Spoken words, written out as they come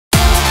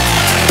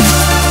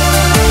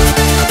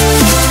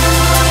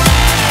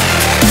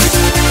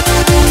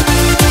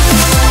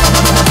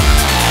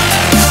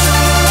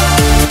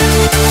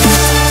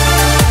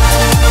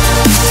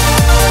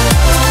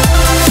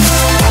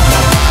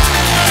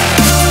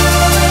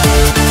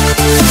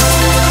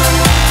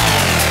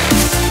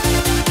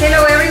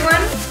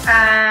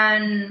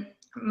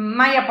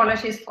my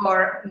apologies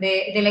for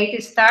the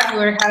latest start.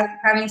 We're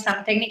having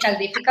some technical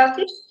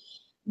difficulties,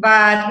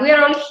 but we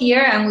are all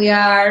here and we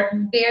are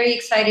very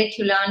excited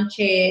to launch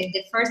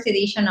the first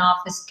edition of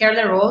Scare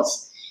the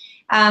Rules.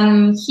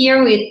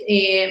 Here with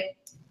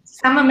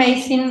some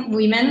amazing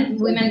women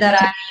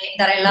that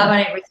I love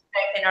and I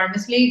respect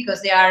enormously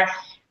because they are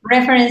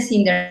referenced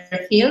in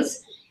their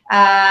fields.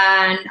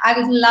 And I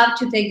would love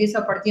to take this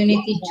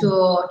opportunity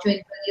to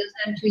introduce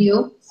them to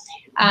you.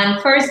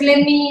 And first,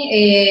 let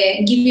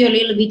me give you a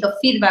little bit of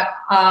feedback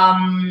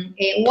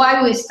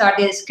why we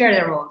started Scare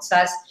the Rules.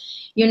 As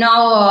you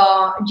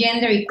know,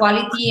 gender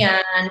equality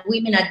and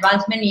women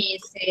advancement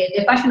is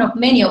the passion of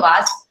many of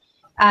us.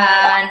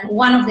 And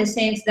one of the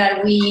things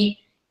that we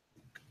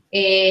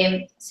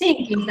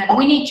think is that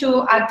we need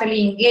to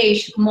actually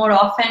engage more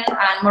often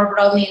and more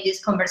broadly in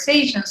these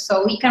conversations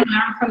so we can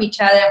learn from each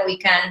other, we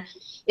can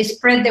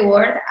spread the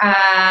word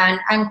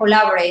and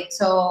collaborate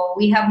so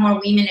we have more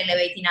women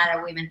elevating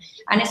other women.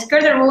 And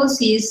Scare the Rules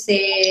is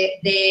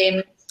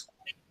the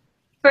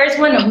first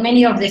one of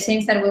many of the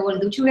things that we will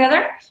do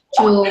together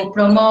to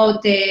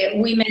promote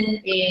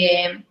women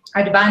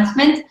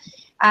advancement.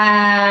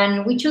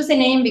 And we choose the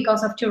name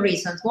because of two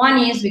reasons. One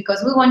is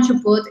because we want to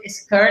put a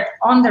skirt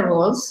on the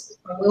rules.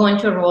 We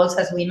want to rules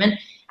as women.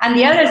 And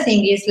the other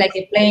thing is like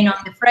a playing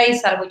on the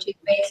phrasal, which is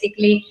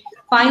basically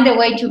find a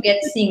way to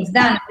get things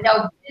done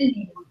without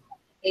bending.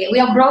 We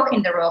are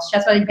broken the rules,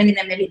 just by bending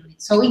them a little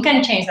bit. So we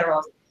can change the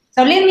rules.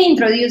 So let me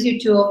introduce you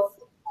to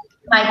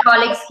my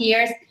colleagues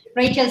here.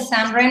 Rachel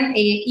Samren,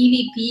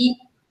 EVP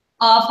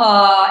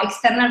of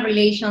External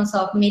Relations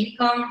of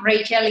Millicom.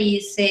 Rachel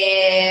is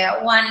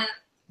one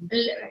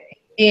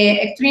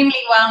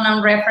extremely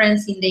well-known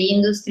reference in the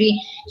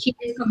industry. She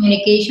is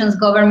communications,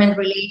 government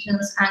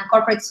relations, and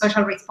corporate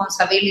social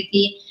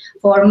responsibility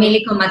for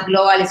Millicom at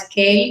global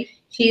scale.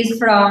 She's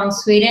from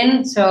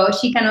Sweden, so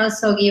she can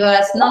also give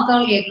us not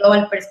only a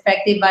global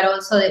perspective, but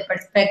also the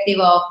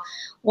perspective of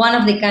one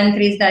of the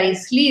countries that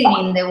is leading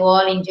in the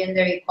world in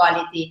gender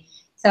equality.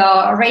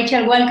 So,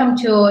 Rachel, welcome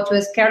to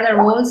Scare the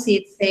Rules.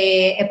 It's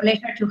a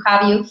pleasure to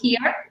have you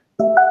here.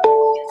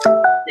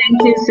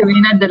 Thank you,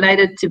 Silvina.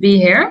 Delighted to be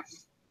here.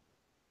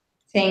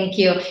 Thank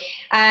you.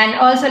 And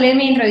also let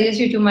me introduce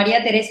you to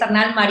Mariate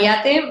Arnal.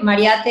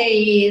 Mariate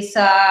is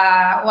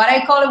what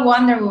I call a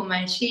Wonder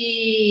Woman.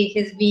 She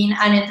has been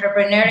an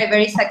entrepreneur, a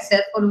very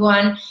successful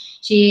one.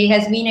 She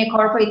has been a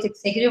corporate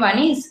executive and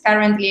is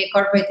currently a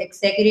corporate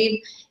executive.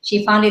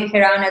 She founded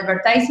her own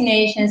advertising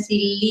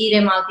agency, lead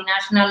a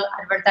multinational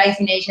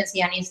advertising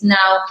agency, and is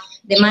now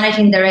the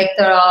managing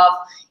director of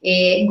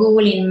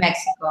Google in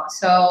Mexico.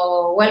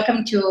 So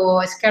welcome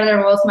to Scare the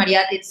Rules,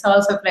 Mariate. It's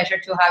also a pleasure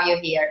to have you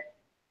here.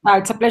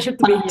 It's a pleasure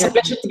to be here. It's a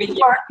pleasure to be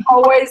here.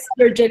 Always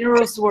your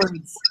generous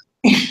words.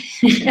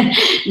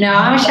 No,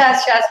 I'm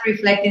just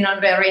reflecting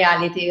on the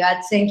reality.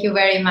 God, thank you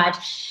very much.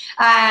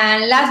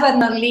 And last but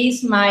not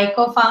least, my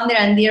co-founder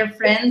and dear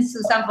friend,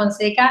 Susan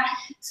Fonseca.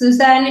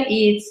 Susan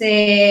is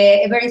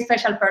a very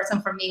special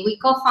person for me. We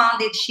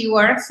co-founded She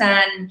Works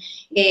and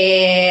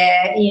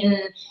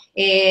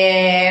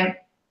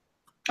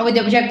with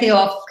the objective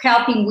of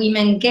helping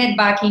women get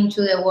back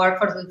into the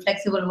workforce with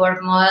flexible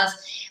work models.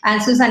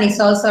 And Susan is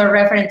also a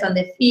referent on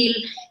the field,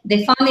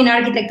 the founding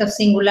architect of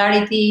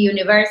Singularity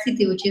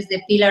University, which is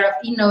the pillar of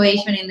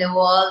innovation in the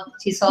world.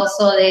 She's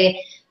also the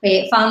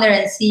founder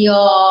and CEO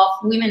of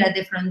Women at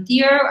the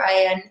Frontier,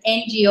 an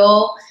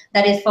NGO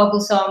that is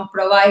focused on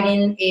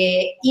providing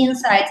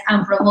insights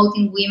and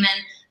promoting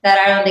women that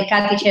are on the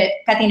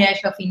cutting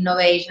edge of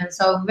innovation.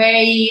 So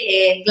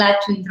very glad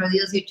to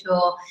introduce you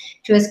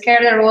to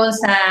Scare the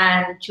Rules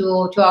and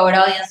to our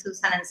audience,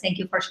 Susan, and thank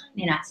you for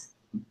joining us.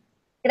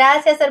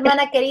 Gracias,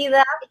 hermana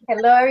querida.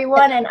 Hello,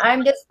 everyone. And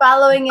I'm just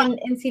following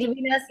in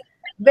Silvina's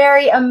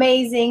very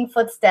amazing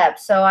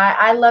footsteps. So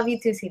I love you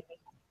too, Silvina.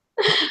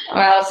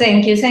 Well,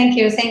 thank you,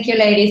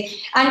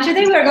 ladies. And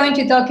today we're going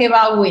to talk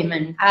about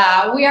women.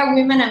 We are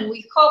women, and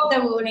we hope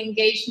that we will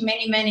engage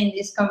many men in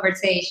this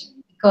conversation.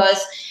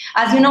 Because,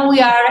 as you know, we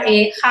are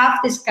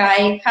half the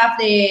sky, half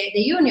the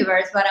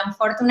universe, but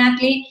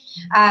unfortunately,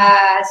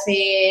 as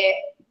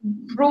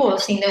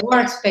rules in the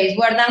workspace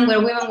were done where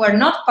women were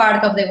not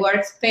part of the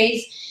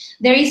workspace,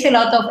 there is a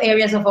lot of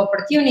areas of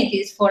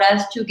opportunities for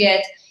us to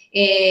get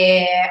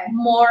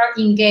more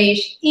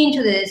engaged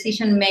into the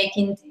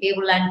decision-making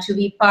table and to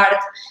be part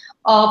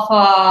of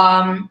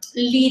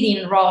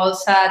leading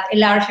roles at a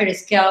larger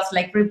scales,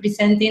 like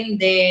representing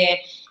the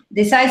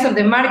size of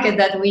the market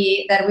that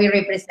we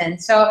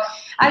represent. So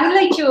I would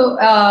like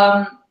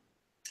to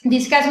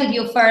discuss with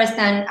you first,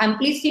 and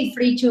please feel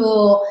free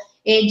to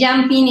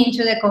jump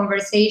into the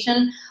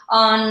conversation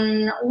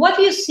on what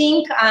you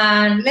think,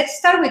 and let's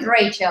start with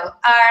Rachel,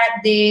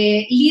 are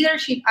the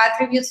leadership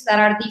attributes that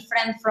are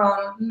different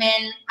from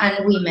men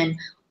and women.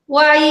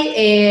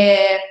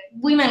 Why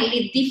women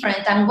lead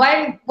different, and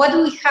what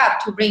do we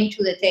have to bring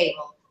to the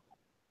table?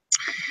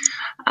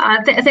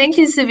 Thank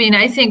you, Silvina.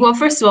 I think, well,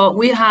 first of all,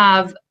 we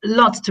have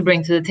lots to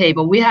bring to the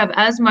table. We have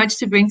as much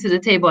to bring to the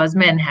table as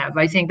men have.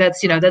 I think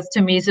that's, that's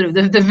to me sort of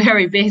the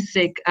very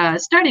basic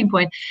starting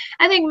point.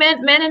 I think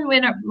men and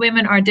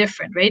women are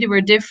different, right?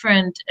 We're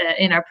different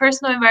in our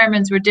personal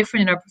environments. We're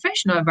different in our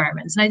professional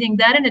environments. And I think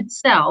that in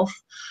itself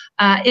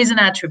is an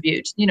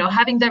attribute,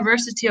 having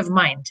diversity of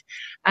mind,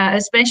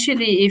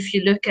 especially if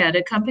you look at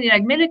a company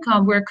like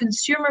Millicom, we're a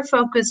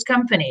consumer-focused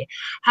company.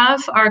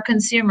 Half our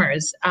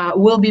consumers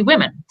will be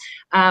women.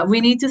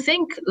 We need to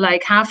think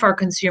like half our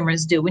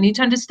consumers do. We need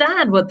to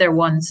understand what their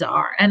wants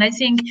are. And I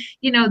think,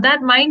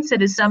 that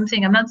mindset is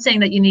something, I'm not saying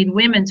that you need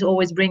women to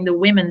always bring the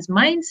women's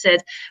mindset,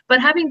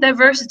 but having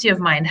diversity of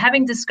mind,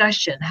 having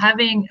discussion,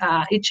 having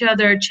each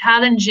other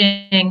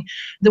challenging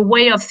the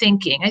way of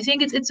thinking. I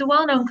think it's a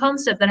well-known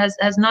concept that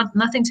has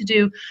nothing to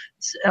do,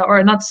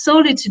 or not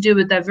solely to do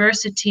with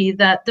diversity,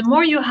 that the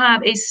more you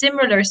have a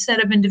similar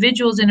set of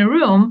individuals in a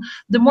room,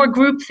 the more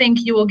groupthink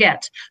you will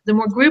get. The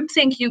more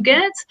groupthink you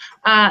get,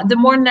 the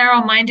more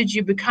narrow-minded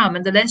you become,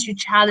 and the less you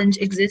challenge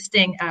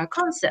existing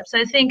concepts.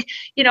 I think,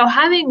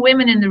 having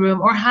women in the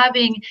room, or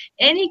having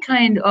any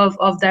kind of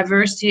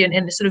diversity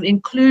and sort of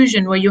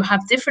inclusion, where you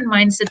have different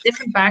mindsets,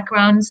 different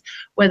backgrounds,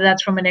 whether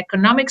that's from an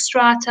economic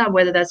strata,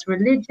 whether that's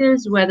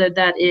religious, whether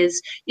that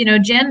is,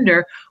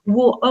 gender,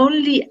 will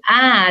only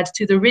add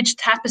to the rich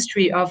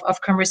tapestry of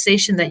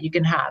conversation that you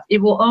can have.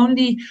 It will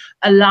only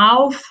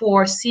allow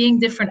for seeing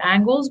different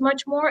angles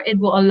much more. It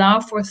will allow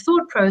for a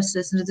thought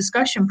process and a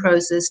discussion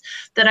process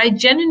that I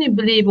genuinely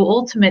believe will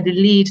ultimately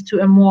lead to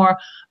a more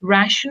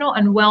rational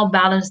and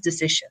well-balanced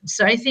decision.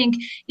 So I think,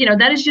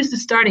 that is just a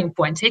starting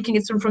point, taking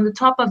it from the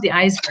top of the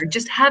iceberg.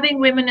 Just having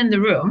women in the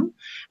room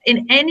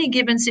in any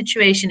given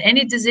situation,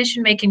 any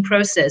decision-making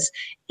process,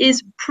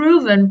 is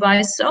proven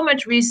by so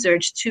much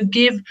research to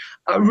give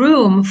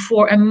room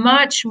for a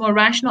much more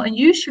rational and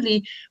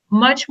usually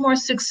much more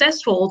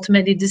successful,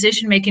 ultimately,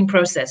 decision-making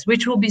process,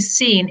 which will be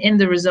seen in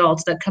the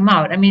results that come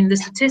out. I mean, the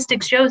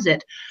statistics shows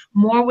it.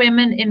 More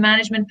women in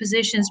management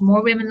positions,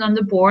 more women on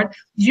the board,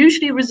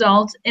 usually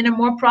results in a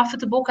more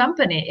profitable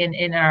company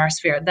in our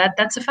sphere.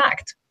 That's a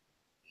fact.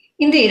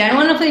 Indeed, and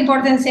one of the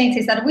important things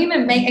is that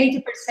women make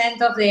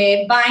 80% of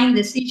the buying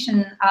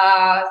decisions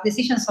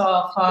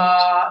of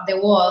the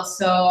world.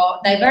 So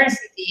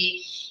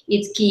diversity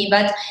is key.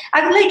 But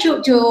I would like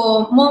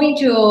to move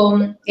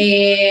into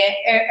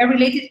a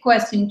related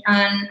question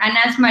and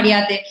ask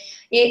Mariate,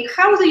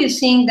 how do you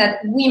think that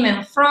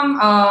women from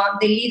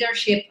the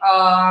leadership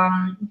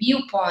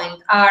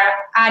viewpoint are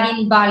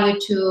adding value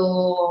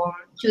to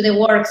the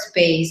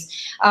workspace?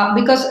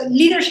 Because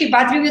leadership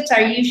attributes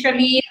are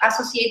usually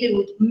associated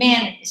with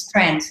men's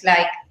strengths.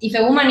 Like if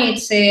a woman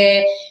is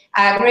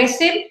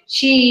aggressive,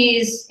 she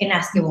is a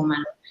nasty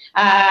woman.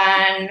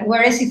 And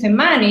whereas if a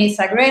man is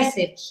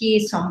aggressive, he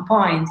is on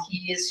point,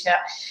 he is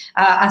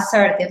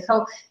assertive.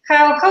 So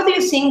how do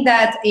you think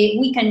that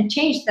we can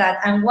change that?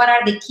 And what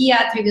are the key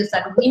attributes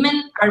that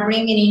women are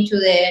bringing into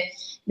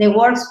the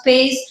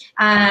workspace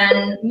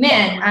and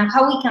men, and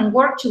how we can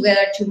work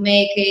together to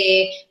make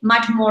a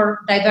much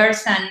more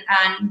diverse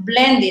and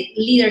blended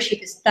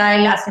leadership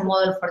style as a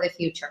model for the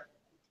future?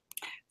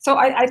 So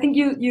I think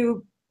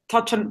you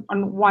touch on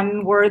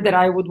one word that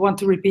I would want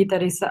to repeat,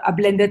 that is a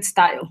blended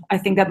style. I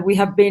think that we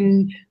have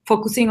been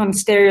focusing on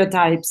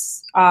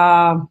stereotypes,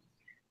 not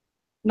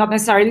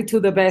necessarily to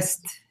the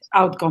best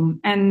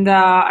outcome. And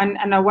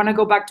I want to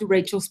go back to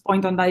Rachel's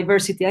point on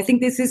diversity. I think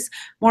this is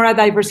more a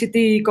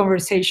diversity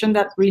conversation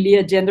than really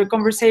a gender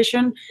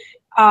conversation,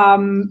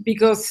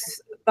 because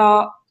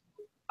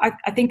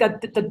I think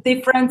that the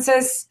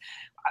differences,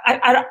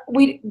 I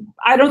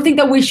don't think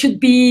that we should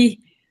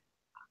be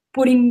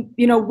putting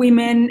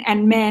women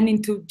and men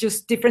into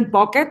just different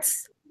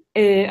buckets.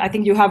 I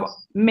think you have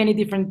many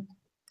different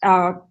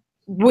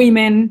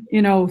women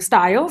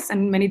styles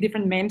and many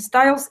different men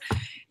styles.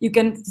 You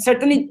can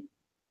certainly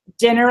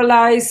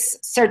generalize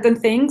certain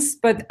things,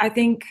 but I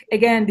think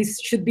again this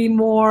should be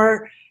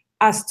more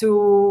as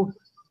to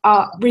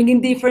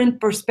bringing different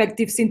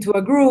perspectives into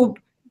a group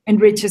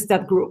enriches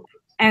that group.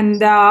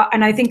 And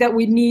I think that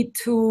we need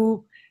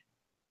to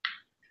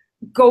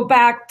go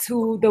back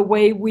to the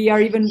way we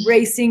are even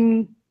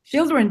raising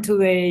children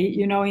today,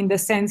 in the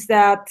sense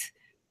that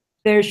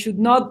there should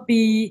not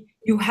be,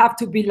 you have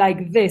to be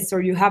like this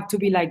or you have to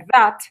be like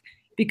that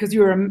because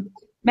you're a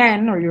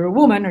man or you're a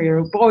woman or you're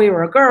a boy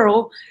or a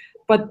girl.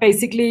 But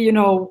basically,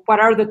 what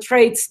are the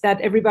traits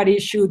that everybody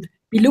should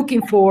be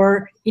looking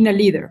for in a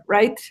leader,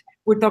 right?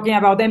 We're talking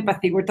about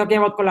empathy, we're talking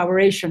about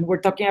collaboration,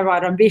 we're talking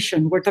about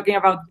ambition, we're talking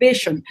about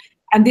vision.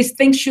 And these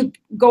things should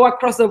go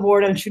across the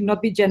board and should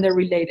not be gender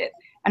related.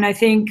 And I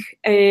think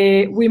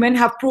women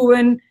have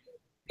proven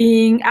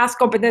being as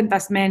competent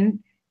as men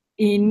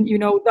in,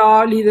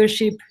 the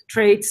leadership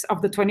traits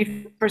of the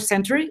 21st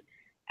century.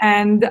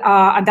 And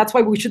that's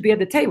why we should be at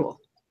the table.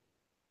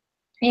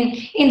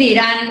 Indeed,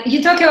 and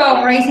you talk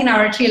about raising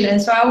our children,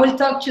 so I will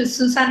talk to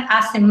Susan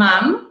as a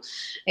mom,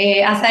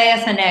 as I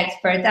as an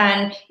expert,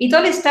 and it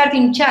all starts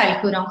in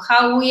childhood on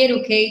how we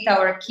educate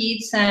our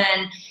kids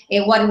and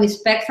what we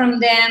expect from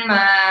them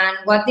and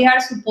what they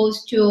are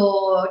supposed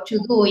to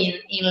do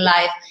in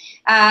life.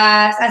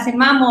 As a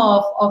mom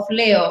of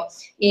Leo,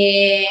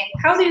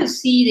 how do you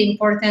see the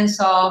importance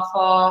of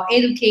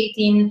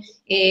educating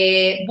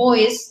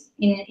boys,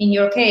 in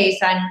your case,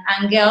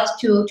 and girls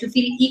to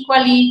feel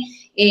equally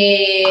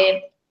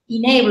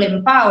enabled,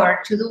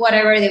 empowered to do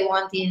whatever they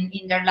want in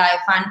their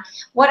life? And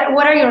what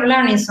are your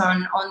learnings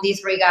on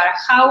this regard?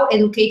 How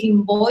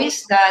educating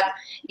boys that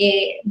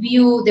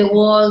view the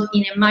world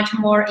in a much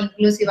more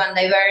inclusive and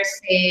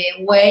diverse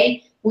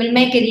way will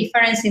make a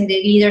difference in the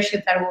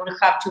leadership that we will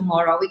have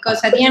tomorrow?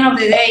 Because at the end of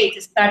the day,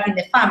 it starts in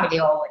the family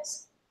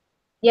always.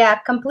 Yeah,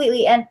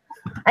 completely. And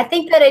I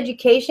think that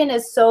education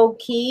is so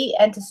key,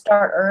 and to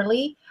start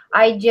early.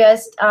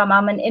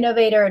 I'm an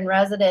innovator in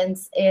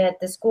residence at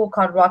the school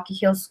called Rocky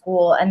Hill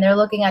School, and they're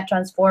looking at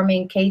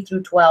transforming K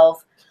through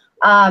 12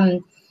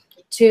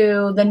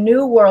 to the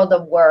new world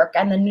of work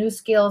and the new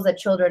skills that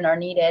children are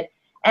needed.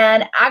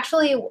 And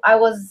actually, I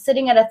was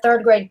sitting at a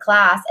 3rd grade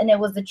class, and it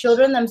was the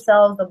children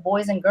themselves, the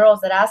boys and girls,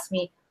 that asked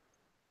me,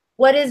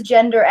 what is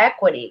gender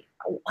equity?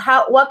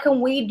 What can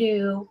we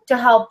do to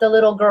help the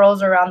little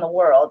girls around the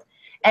world?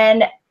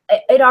 And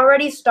it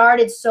already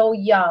started so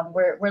young,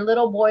 where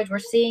little boys were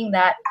seeing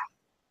that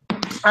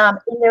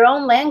in their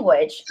own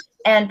language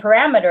and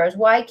parameters.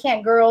 Why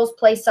can't girls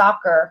play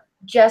soccer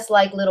just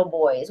like little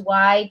boys?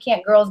 Why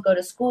can't girls go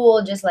to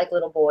school just like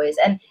little boys?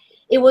 And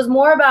it was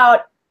more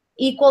about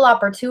equal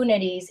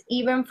opportunities,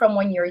 even from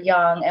when you're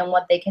young, and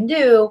what they can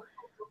do.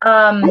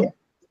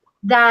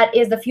 That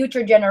is the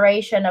future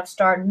generation of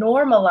start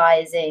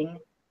normalizing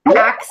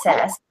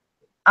access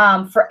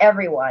for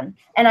everyone.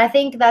 And I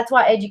think that's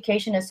why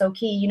education is so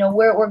key. You know,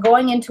 we're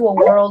going into a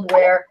world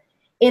where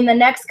in the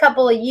next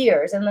couple of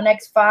years, in the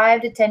next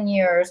 5 to 10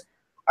 years,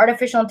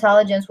 artificial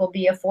intelligence will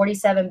be a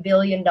 $47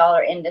 billion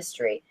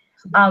industry.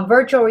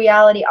 Virtual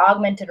reality,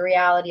 augmented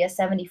reality, a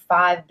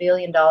 $75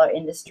 billion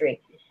industry.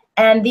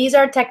 And these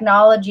are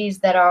technologies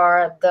that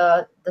are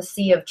the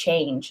sea of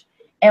change.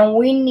 And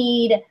we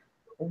need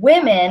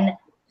women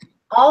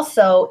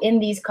also in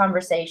these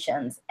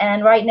conversations.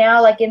 And right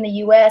now, like in the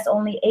US,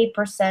 only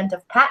 8%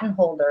 of patent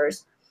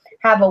holders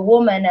have a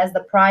woman as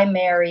the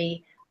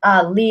primary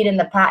lead in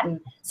the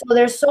patent. So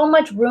there's so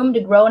much room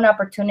to grow and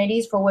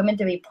opportunities for women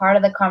to be part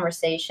of the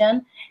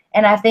conversation.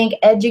 And I think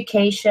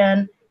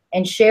education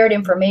and shared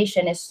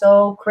information is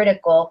so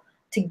critical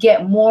to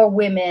get more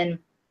women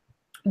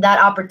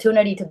that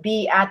opportunity to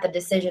be at the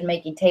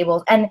decision-making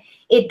tables. And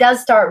it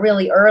does start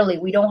really early.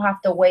 We don't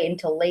have to wait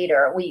until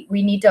later. We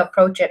need to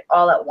approach it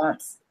all at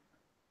once.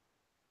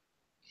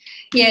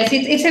 Yes,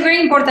 it's a very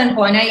important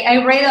point.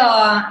 I read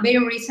very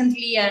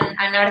recently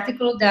an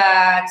article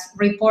that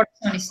reports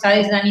on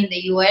studies done in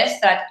the US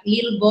that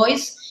little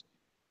boys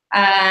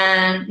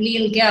and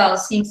little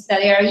girls seems that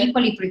they are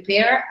equally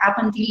prepared up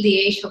until the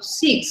age of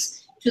 6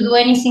 to do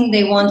anything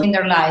they want in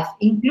their life,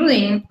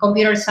 including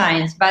computer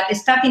science. But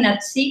starting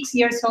at 6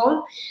 years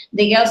old,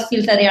 the girls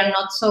feel that they are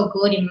not so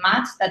good in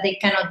math, that they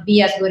cannot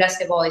be as good as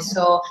the boys.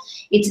 So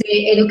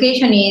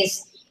education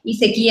is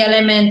a key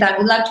element. I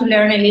would like to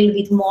learn a little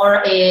bit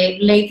more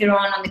later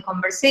on the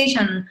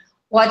conversation,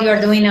 what you are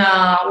doing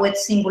with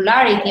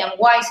Singularity and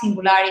why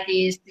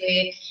Singularity is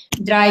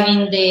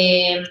driving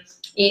the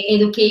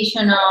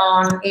education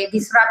on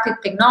disruptive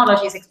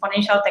technologies,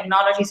 exponential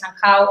technologies, and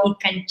how it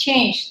can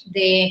change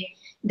the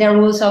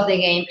rules of the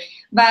game.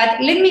 But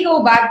let me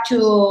go back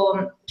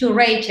to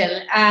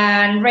Rachel.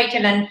 And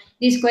Rachel, and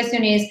this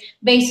question is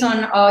based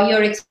on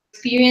your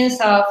experience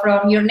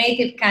from your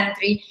native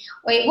country.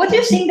 What do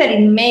you think that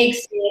it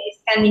makes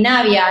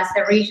Scandinavia as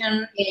a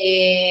region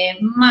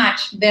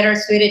much better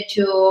suited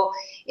to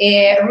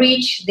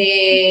reach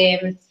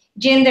the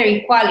gender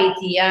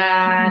equality?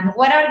 And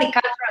what are the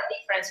cultural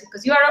differences?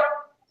 Because you are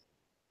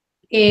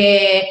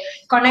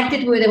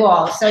connected with the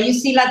world. So you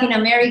see Latin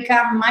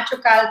America, macho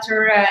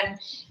culture, and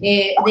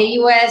the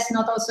US,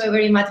 not also a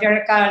very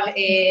matriarchal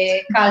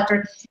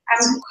culture.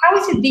 And how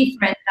is it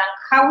different, and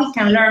how we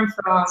can learn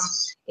from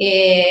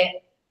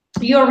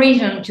your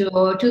region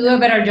to do a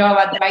better job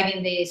at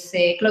driving this,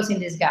 closing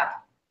this gap?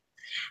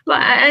 Well,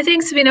 I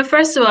think, Silvina,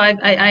 first of all,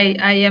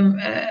 I am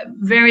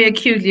very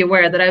acutely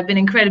aware that I've been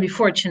incredibly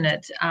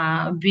fortunate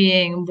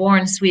being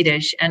born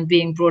Swedish and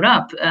being brought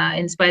up,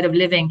 in spite of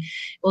living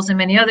also in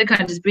many other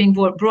countries, being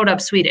brought up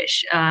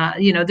Swedish.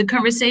 You know, the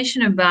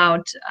conversation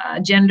about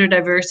gender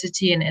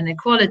diversity and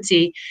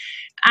equality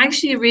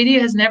actually really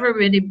has never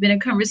really been a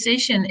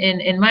conversation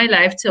in my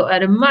life till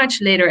at a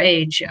much later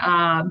age,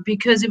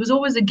 because it was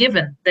always a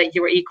given that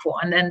you were equal.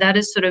 And that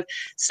is sort of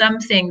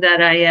something that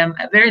I am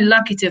very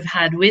lucky to have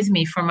had with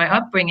me from my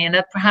upbringing, and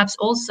that perhaps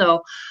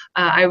also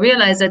I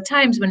realize at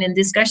times when in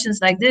discussions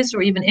like this,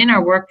 or even in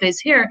our workplace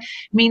here,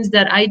 means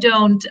that I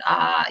don't,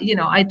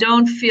 I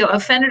don't feel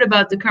offended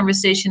about the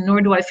conversation,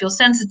 nor do I feel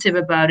sensitive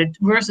about it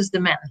versus the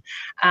men.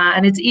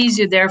 And it's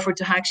easier, therefore,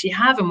 to actually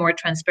have a more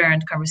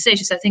transparent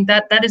conversation. So I think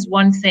that is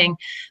one thing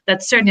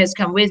that certainly has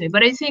come with me.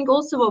 But I think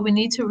also what we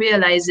need to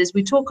realize is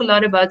we talk a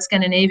lot about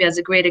Scandinavia as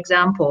a great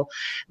example.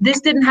 This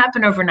didn't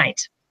happen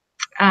overnight.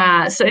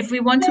 So if we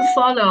want to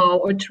follow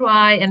or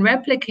try and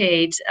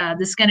replicate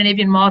the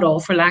Scandinavian model,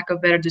 for lack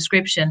of better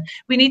description,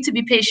 we need to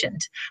be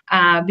patient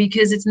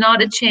because it's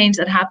not a change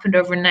that happened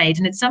overnight.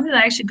 And it's something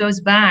that actually goes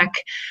back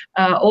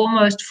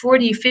almost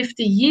 40,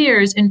 50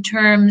 years in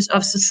terms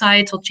of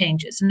societal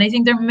changes. And I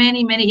think there are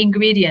many, many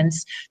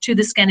ingredients to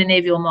the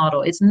Scandinavian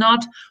model. It's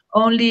not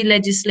only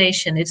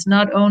legislation. It's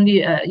not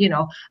only a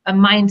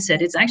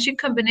mindset. It's actually a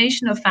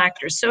combination of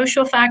factors,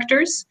 social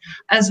factors,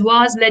 as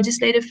well as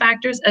legislative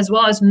factors, as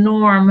well as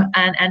norm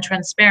and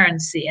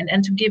transparency.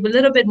 And to give a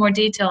little bit more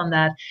detail on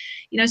that,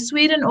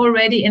 Sweden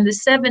already in the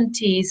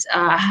 70s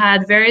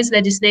had various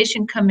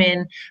legislation come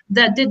in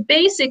that did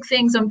basic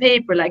things on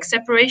paper, like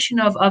separation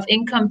of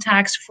income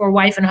tax for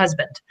wife and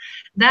husband.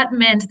 That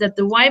meant that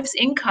the wife's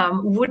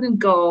income wouldn't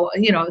go,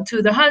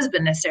 to the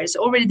husband necessarily. So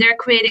already they're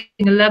creating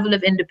a level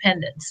of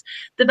independence.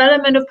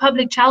 Development of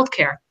public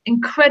childcare,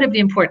 incredibly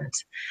important.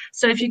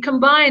 So if you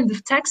combine the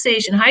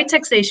taxation, high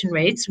taxation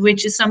rates,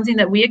 which is something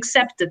that we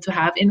accepted to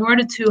have in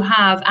order to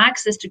have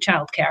access to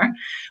childcare,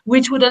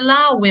 which would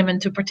allow women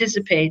to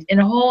participate in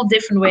a whole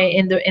different way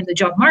in the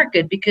job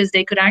market, because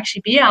they could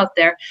actually be out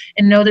there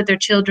and know that their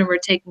children were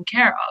taken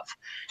care of.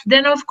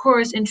 Then, of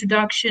course,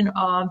 introduction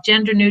of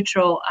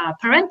gender-neutral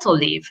parental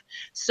leave,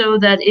 so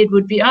that it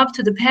would be up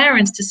to the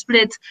parents to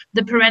split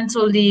the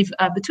parental leave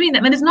between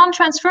them. And it's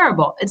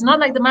non-transferable. It's not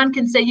like the man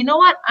can say, you know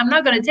what, I'm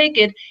not going to take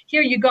it.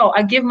 Here you go.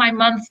 I give my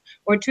month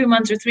or 2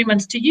 months or 3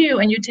 months to you,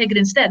 and you take it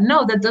instead.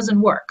 No, that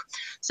doesn't work.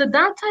 So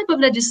that type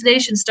of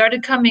legislation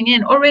started coming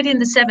in already in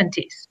the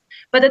 70s.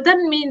 But that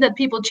doesn't mean that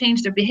people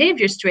change their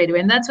behavior straight away.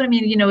 And that's what I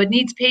mean. It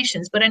needs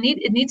patience, but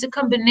it needs a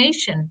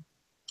combination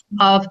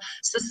of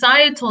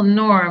societal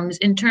norms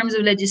in terms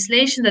of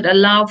legislation that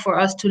allow for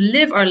us to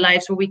live our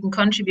lives where we can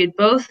contribute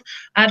both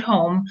at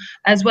home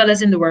as well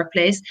as in the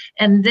workplace,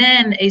 and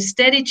then a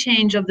steady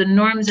change of the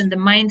norms and the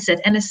mindset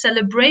and a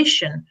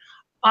celebration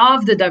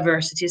of the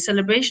diversity, a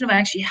celebration of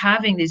actually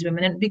having these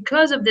women. And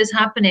because of this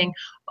happening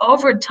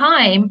over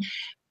time,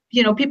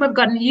 people have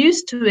gotten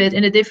used to it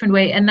in a different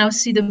way and now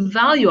see the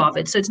value of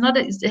it. So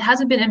it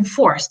hasn't been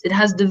enforced. It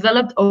has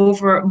developed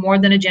over more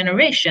than a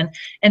generation,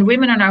 and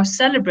women are now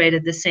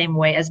celebrated the same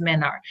way as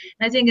men are.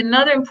 And I think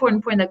another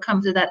important point that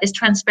comes to that is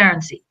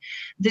transparency.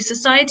 The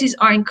societies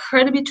are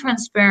incredibly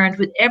transparent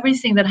with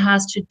everything that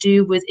has to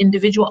do with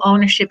individual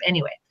ownership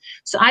anyway.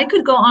 So I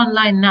could go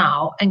online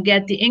now and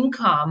get the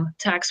income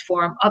tax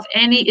form of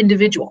any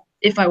individual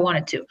if I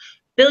wanted to.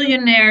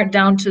 Billionaire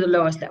down to the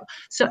lowest level.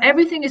 So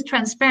everything is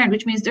transparent,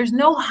 which means there's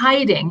no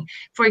hiding.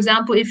 For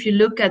example, if you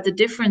look at the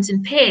difference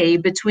in pay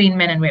between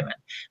men and women,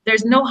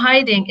 there's no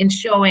hiding in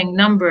showing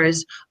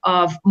numbers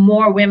of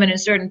more women in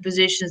certain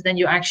positions than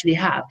you actually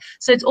have.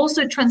 So it's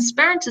also a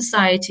transparent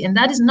society, and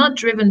that is not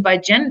driven by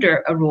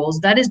gender rules.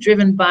 That is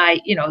driven by,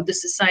 the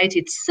society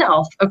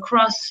itself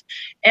across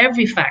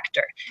every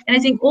factor. And I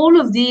think all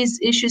of these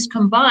issues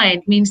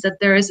combined means that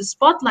there is a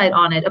spotlight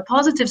on it, a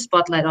positive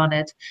spotlight on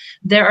it.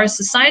 There are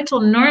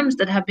societal norms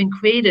that have been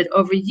created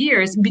over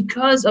years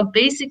because of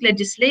basic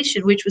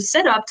legislation, which was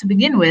set up to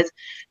begin with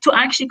to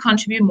actually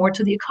contribute more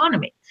to the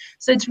economy.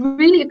 So it's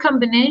really a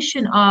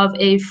combination of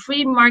a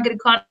free market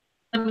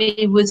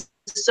economy with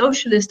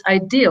socialist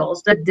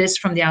ideals that this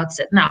from the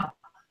outset. Now,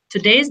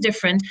 today is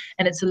different,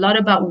 and it's a lot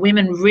about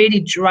women really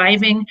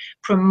driving,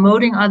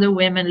 promoting other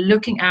women,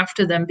 looking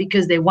after them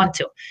because they want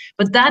to.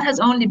 But that has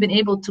only been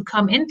able to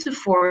come into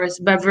force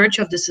by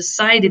virtue of the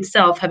society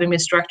itself having been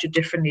structured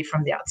differently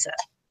from the outset.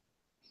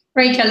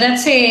 Rachel,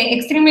 that's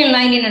extremely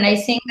enlightening, and I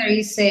think there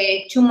is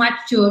too much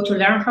to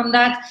learn from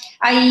that.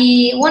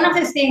 One of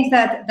the things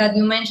that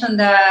you mentioned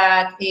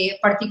that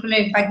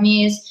particularly impacted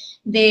me is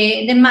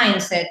the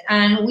mindset.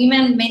 And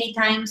women, many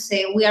times,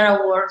 we are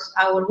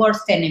our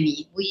worst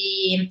enemy.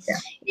 We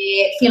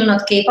feel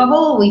not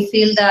capable. We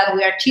feel that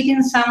we are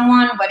cheating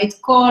someone, but it's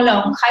called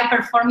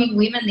high-performing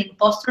women, the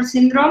imposter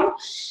syndrome,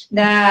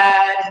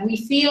 that we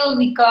feel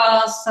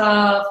because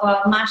of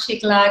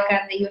magic luck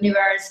and the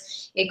universe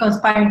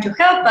conspiring to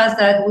help us,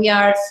 that we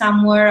are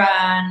somewhere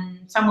and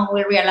someone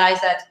will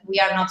realize that we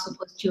are not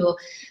supposed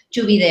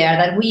to be there,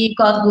 that we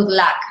got good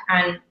luck.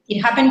 And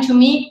it happened to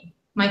me.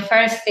 My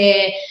first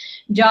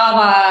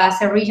job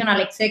as a regional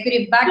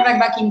executive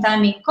back in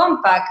time in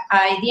Compaq,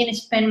 I didn't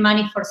spend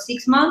money for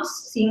 6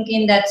 months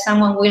thinking that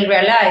someone will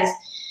realize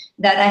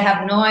that I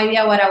have no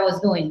idea what I was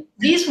doing.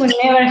 This will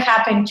never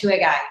happen to a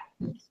guy,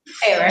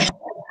 ever.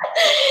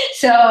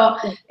 So,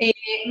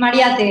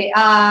 Mariate,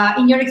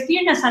 in your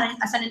experience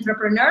as an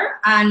entrepreneur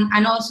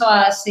and also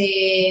as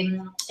a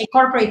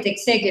corporate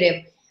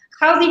executive,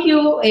 how did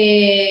you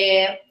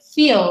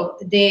feel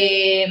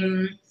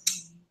the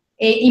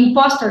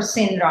imposter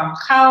syndrome.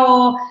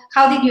 How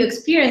did you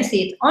experience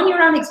it on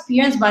your own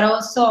experience, but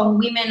also on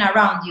women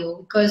around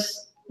you?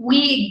 Because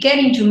we get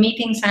into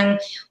meetings and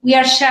we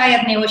are shy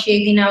at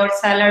negotiating our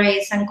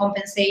salaries and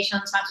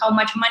compensations and how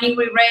much money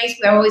we raise.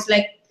 We're always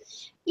like,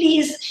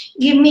 please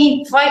give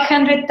me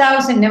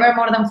 500,000, never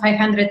more than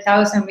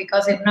 500,000,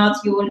 because if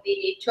not, you will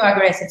be too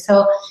aggressive.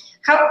 So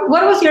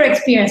what was your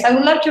experience? I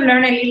would love to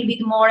learn a little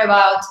bit more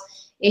about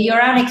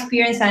your own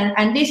experience,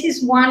 and this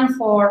is one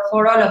for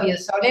all of you.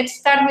 So let's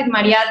start with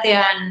Mariate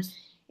and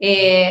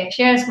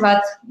share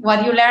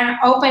what you learn,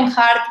 open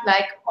heart,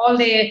 like all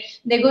the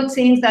good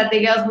things that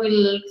the girls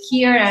will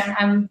hear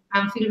and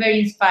feel very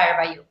inspired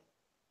by you.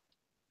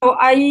 So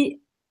I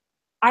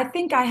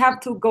think I have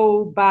to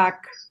go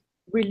back,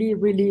 really,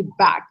 really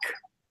back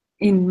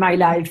in my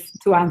life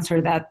to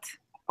answer that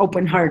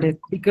open-hearted,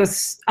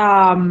 because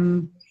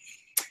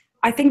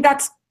I think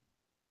that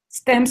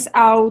stems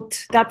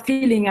out, that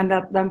feeling and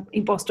that the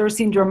imposter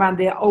syndrome and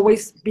the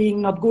always being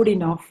not good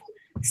enough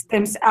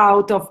stems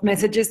out of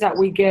messages that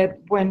we get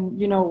when,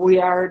 you know, we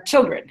are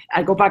children.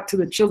 I go back to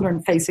the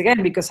children phase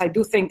again, because I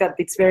do think that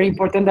it's very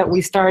important that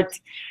we start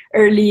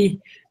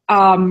early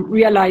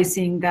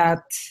realizing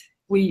that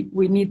we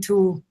need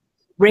to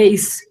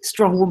raise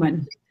strong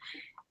women.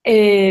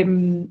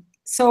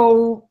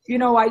 So, you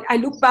know, I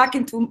look back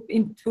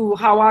into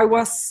how I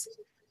was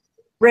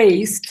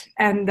raised,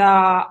 and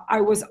I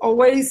was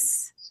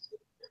always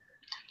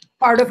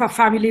part of a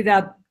family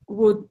that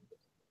would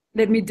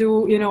let me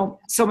do, you know,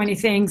 so many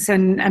things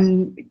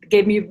and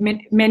gave me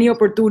many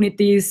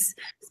opportunities,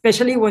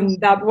 especially when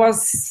that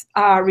was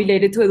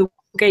related to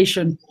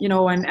education, you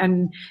know,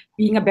 and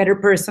being a better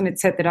person,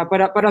 etc.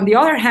 But on the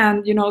other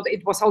hand, you know,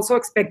 it was also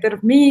expected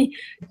of me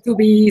to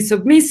be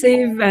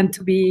submissive and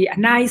to be a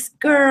nice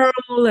girl,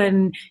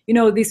 and, you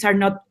know, these are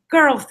not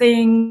girl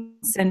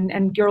things,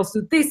 and girls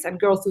do this and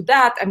girls do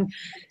that, and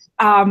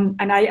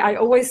I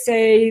always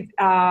say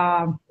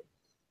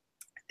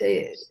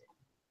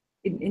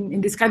in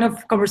this kind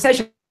of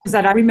conversations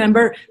that I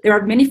remember, there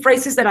are many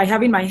phrases that I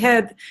have in my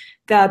head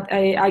that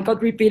I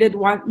got repeated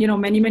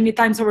many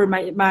times over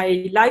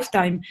my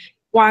lifetime.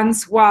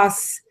 Once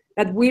was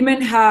that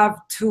women have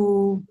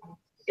to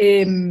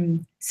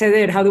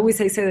ceder. How do we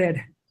say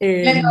ceder?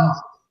 Let go.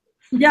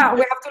 Yeah,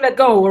 we have to let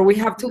go, or we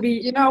have to be,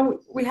 you know,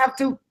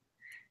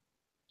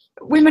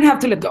 women have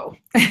to let go.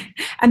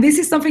 And this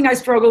is something I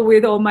struggle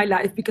with all my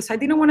life, because I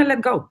didn't want to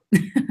let go,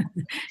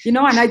 you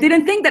know, and I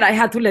didn't think that I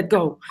had to let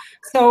go.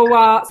 So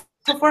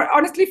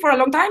honestly, for a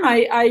long time,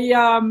 I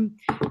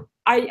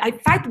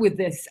fight with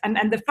this,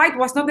 and the fight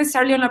was not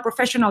necessarily on a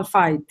professional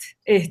fight.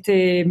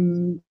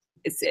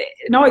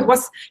 No, it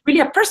was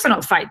really a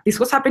personal fight. This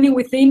was happening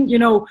within, you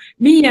know,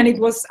 me, and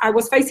I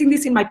was facing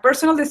this in my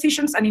personal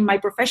decisions and in my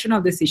professional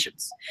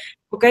decisions.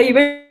 Okay,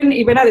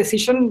 even a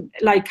decision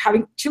like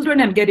having children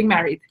and getting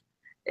married,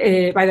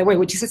 by the way,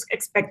 which is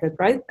expected,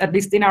 right? At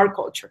least in our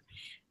culture.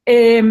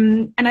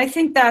 And I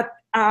think that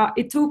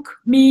it took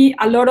me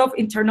a lot of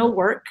internal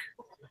work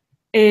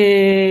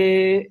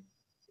through,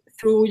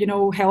 you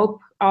know, help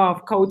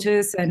of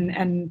coaches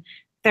and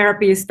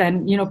therapists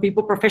and, you know,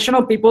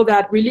 professional people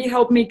that really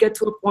helped me get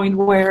to a point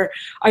where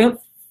I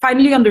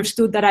finally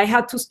understood that I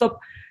had to stop.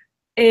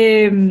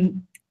 I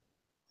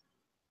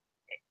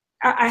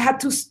had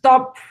to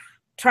stop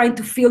trying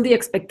to fill the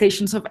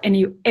expectations of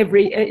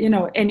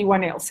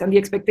anyone else, and the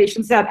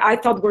expectations that I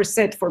thought were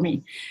set for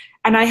me.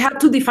 And I had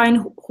to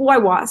define who I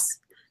was,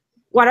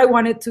 what I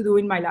wanted to do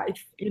in my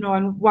life, you know,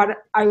 and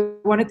what I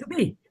wanted to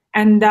be.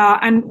 And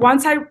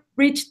once I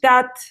reached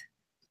that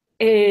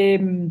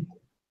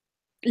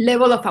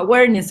level of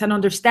awareness and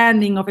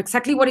understanding of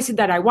exactly what is it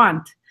that I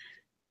want,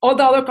 all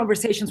the other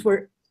conversations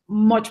were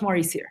much more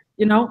easier,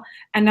 you know.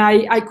 And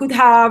I could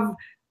have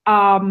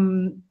a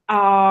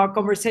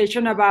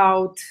conversation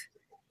about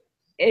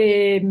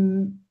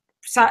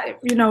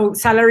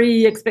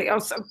salary,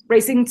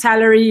 raising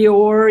salary,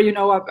 or, you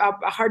know,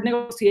 a hard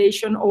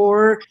negotiation,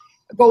 or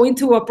go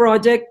into a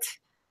project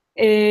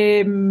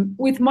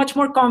with much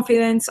more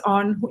confidence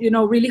on, you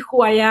know, really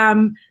who I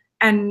am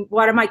and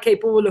what am I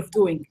capable of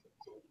doing,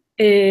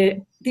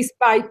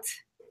 despite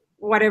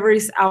whatever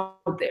is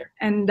out there.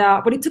 And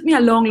but it took me a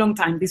long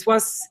time. This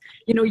was,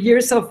 you know,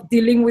 years of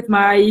dealing with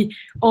my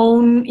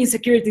own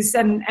insecurities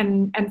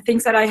and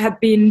things that I had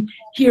been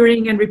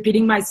hearing and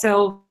repeating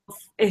myself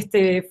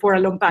for a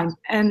long time.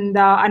 And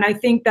I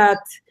think that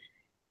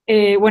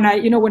when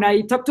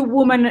I talk to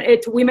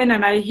women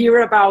and I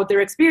hear about their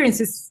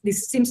experiences,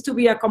 this seems to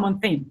be a common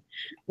theme,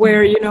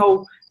 where, you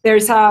know,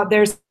 there's a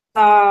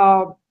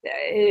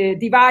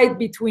divide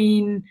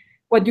between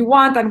what you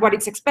want and what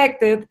is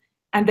expected.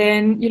 And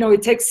then, you know,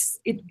 it takes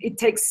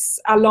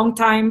a long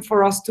time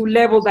for us to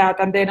level that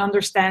and then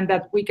understand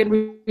that we can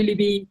really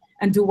be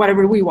and do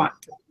whatever we want.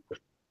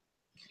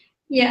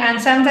 Yeah,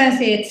 and sometimes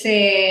it's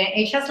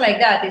just like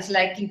that. It's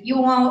like, if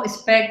you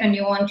expect and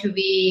you want to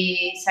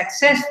be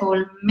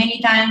successful,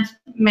 many times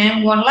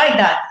men won't like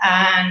that.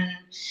 And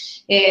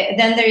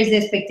then there is the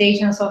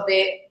expectations of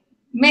the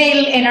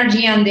male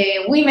energy and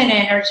the women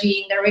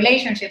energy in the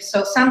relationship.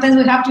 So sometimes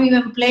we have to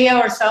even play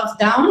ourselves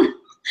down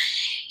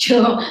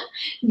to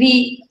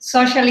be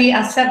socially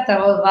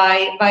acceptable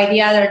by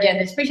the other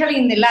gender, especially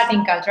in the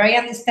Latin culture. I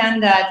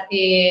understand that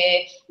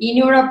in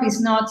Europe it's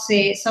not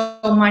so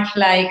much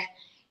like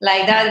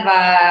that,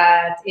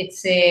 but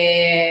it's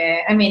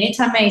I mean, it's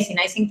amazing.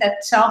 I think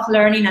that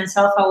self-learning and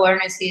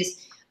self-awareness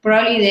is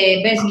probably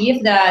the best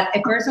gift that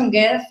a person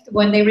gets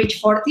when they reach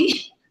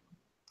 40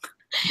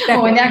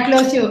 or when they're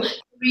close to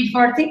reach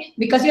 40,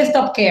 because you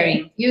stop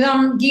caring. You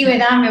don't give a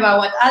damn about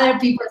what other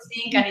people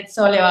think, and it's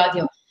all about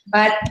you.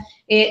 But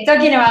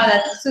talking about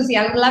that, Susie,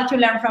 I would love to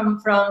learn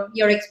from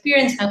your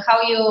experience and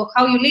how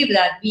you live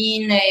that,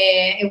 being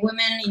a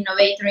woman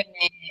innovator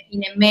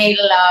in a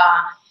male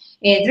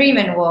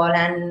driven world.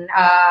 And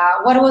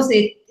what was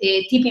the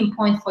tipping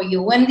point for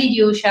you? When did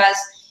you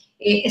just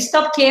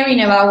stop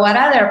caring about what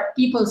other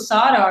people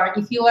thought, or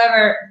if you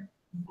ever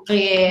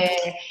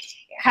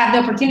have the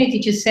opportunity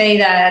to say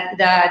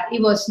that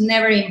it was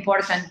never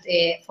important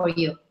for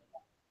you?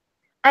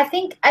 I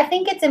think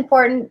it's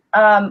important.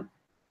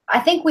 I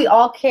think we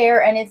all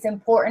care, and it's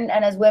important.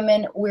 And as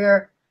women,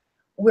 we're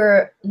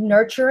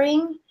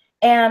nurturing.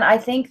 And I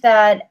think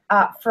that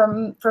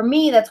for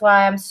me, that's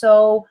why I'm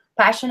so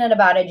passionate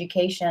about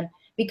education,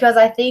 because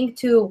I think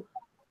to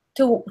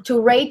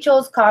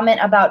Rachel's comment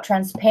about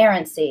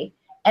transparency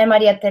and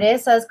Maria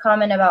Teresa's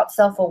comment about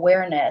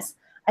self-awareness,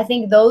 I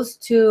think those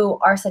two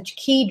are such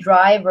key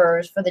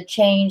drivers for the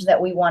change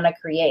that we want to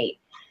create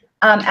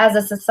as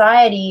a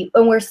society.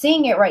 And we're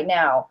seeing it right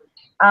now.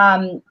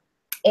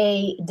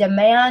 A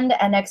demand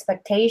and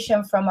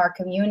expectation from our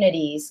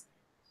communities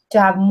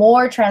to have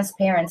more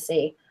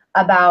transparency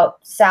about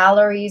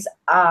salaries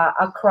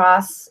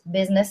across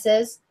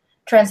businesses,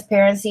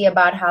 transparency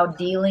about how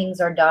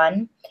dealings are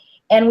done.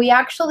 And we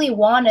actually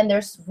want, and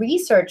there's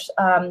research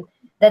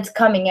that's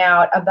coming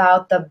out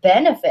about the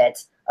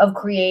benefits of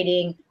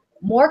creating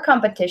more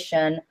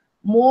competition,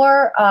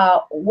 more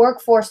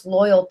workforce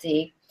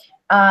loyalty,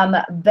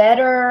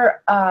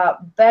 better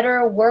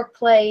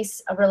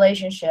workplace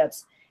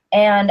relationships,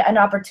 and an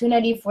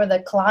opportunity for the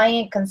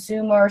client,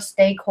 consumer,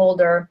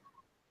 stakeholder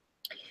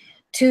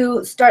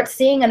to start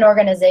seeing an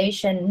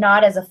organization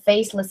not as a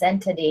faceless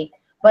entity,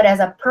 but as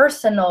a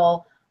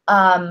personal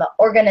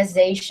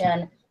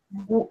organization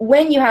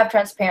when you have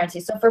transparency.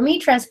 So for me,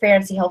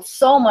 transparency helps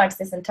so much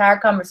this entire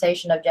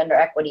conversation of gender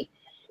equity.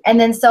 And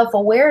then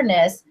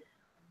self-awareness,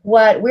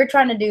 what we're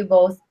trying to do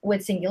both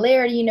with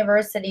Singularity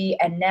University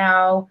and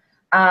now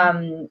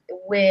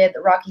with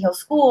Rocky Hill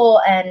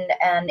School and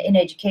in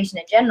education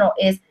in general,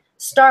 is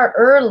start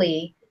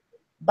early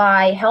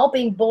by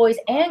helping boys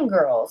and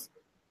girls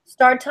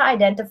start to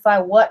identify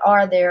what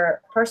are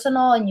their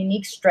personal and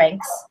unique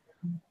strengths,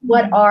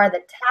 what are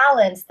the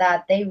talents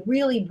that they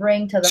really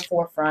bring to the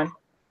forefront,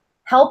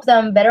 help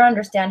them better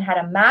understand how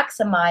to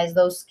maximize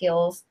those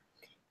skills,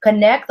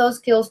 connect those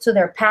skills to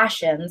their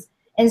passions.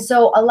 And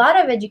so a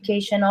lot of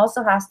education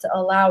also has to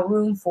allow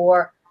room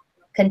for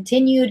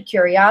continued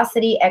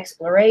curiosity,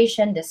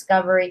 exploration,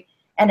 discovery.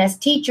 And as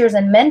teachers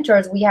and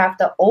mentors, we have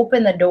to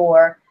open the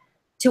door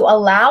to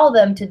allow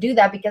them to do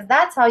that, because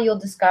that's how you'll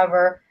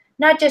discover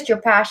not just your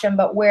passion,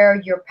 but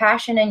where your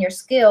passion and your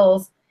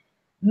skills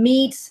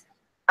meets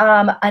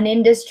an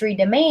industry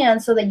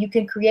demand, so that you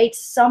can create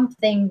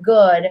something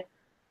good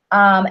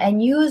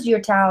and use your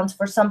talents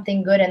for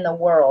something good in the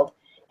world.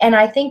 And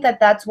I think that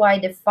that's why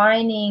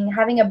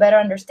having a better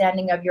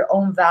understanding of your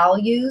own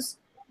values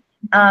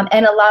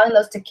and allowing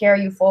those to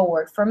carry you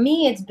forward. For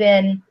me, it's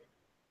been,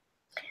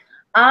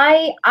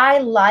 I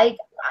like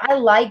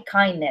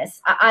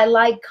kindness. I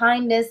like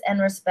kindness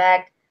and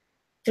respect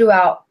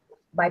throughout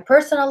my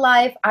personal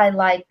life. I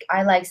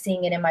like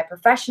seeing it in my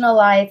professional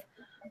life.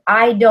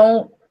 I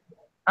don't,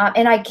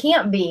 and I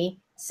can't be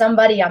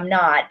somebody I'm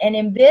not. And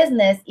in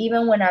business,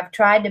 even when I've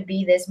tried to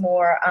be this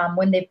more,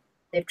 when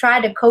they've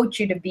tried to coach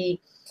you to be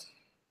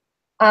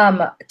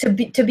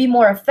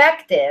more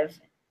effective,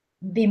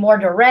 be more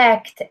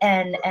direct,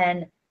 and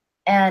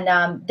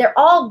they're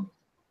all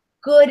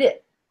good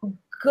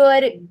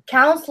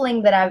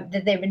counseling that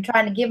they've been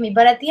trying to give me.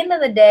 But at the end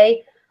of the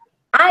day,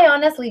 I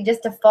honestly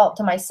just default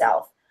to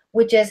myself,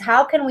 which is,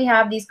 how can we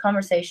have these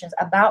conversations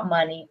about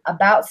money,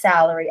 about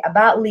salary,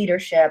 about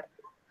leadership,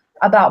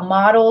 about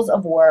models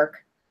of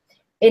work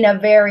in a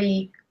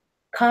very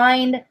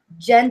kind,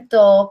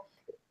 gentle,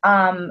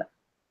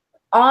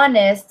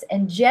 honest,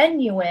 and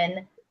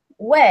genuine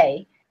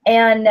way.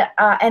 And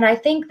I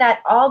think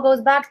that all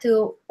goes back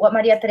to what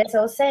Maria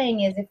Teresa was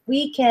saying, is if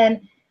we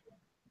can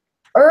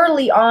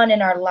early on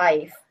in our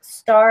life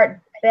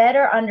start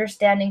better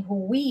understanding who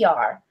we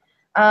are.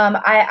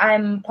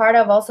 I'm part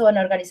of also an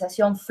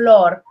organización,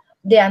 Flor,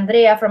 de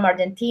Andrea from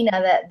Argentina,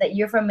 that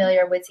you're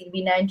familiar with,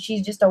 Silvina, and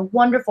she's just a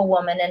wonderful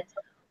woman. And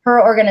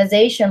her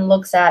organization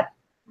looks at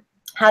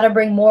how to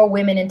bring more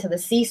women into the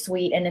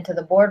C-suite and into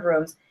the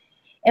boardrooms.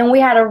 And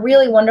we had a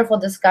really wonderful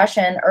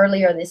discussion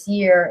earlier this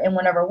year in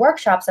one of our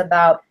workshops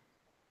about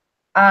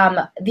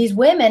these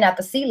women at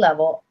the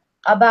C-level,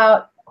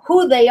 about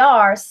who they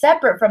are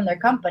separate from their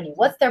company.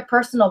 What's their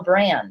personal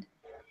brand?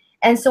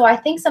 And so I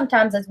think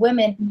sometimes as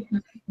women,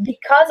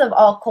 because of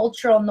all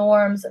cultural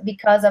norms,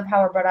 because of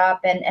how we're brought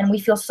up, and we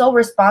feel so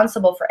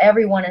responsible for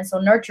everyone and so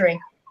nurturing,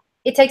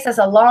 it takes us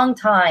a long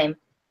time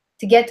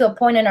to get to a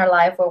point in our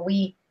life where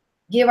we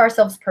give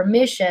ourselves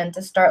permission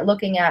to start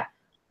looking at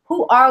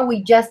who are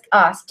we, just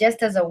us,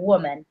 just as a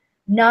woman,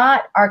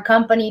 not our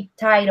company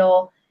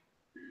title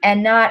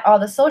and not all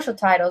the social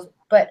titles,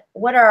 but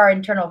what are our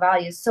internal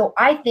values? So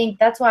I think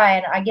that's why,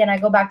 and again, I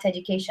go back to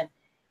education.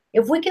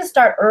 If we can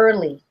start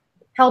early,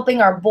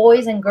 helping our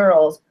boys and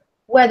girls,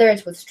 whether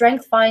it's with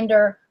Strength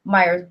Finder,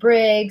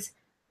 Myers-Briggs,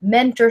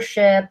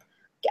 mentorship,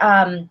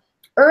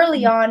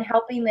 early on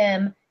helping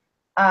them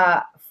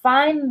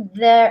find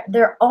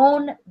their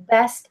own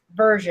best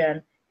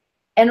version,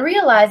 and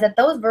realize that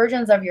those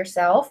versions of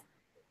yourself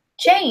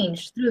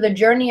change through the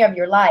journey of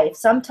your life.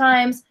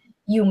 Sometimes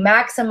you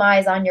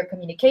maximize on your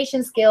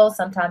communication skills,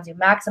 sometimes you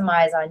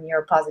maximize on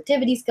your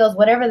positivity skills,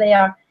 whatever they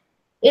are.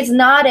 It's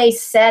not a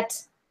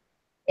set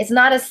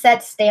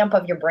stamp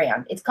of your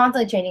brand. It's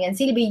constantly changing. And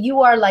CDB,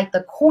 you are like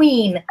the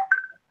queen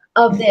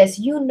of this.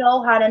 You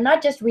know how to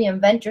not just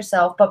reinvent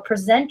yourself, but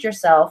present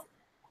yourself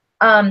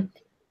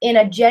in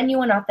a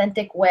genuine,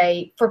 authentic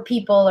way for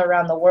people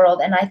around the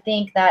world. And I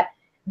think that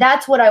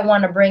that's what I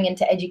want to bring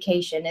into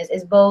education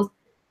is both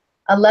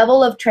a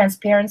level of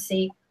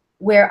transparency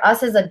where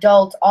us as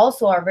adults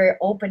also are very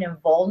open and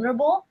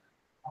vulnerable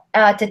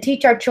to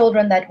teach our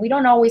children that we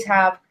don't always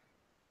have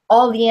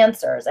all the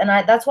answers. And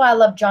that's why I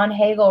love John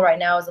Hagel right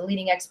now as a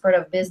leading expert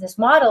of business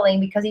modeling,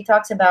 because he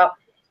talks about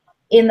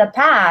in the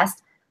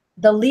past,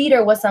 the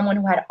leader was someone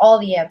who had all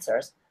the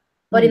answers.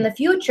 But in the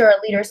future,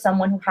 a leader is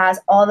someone who has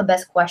all the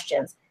best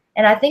questions.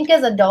 And I think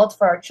as adults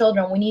for our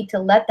children, we need to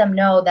let them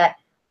know that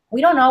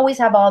we don't always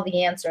have all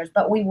the answers,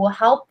 but we will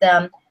help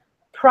them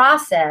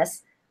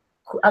process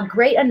a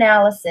great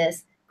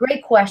analysis,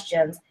 great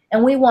questions,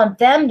 and we want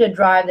them to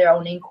drive their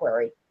own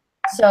inquiry.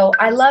 So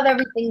I love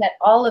everything that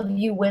all of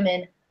you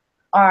women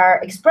are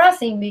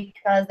expressing,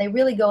 because they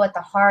really go at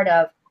the heart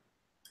of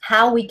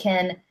how we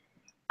can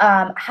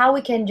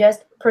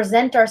just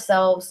present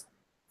ourselves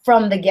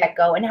from the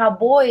get-go, and how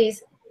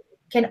boys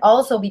can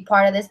also be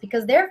part of this,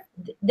 because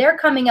they're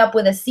coming up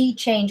with a sea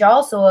change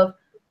also of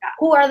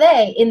who are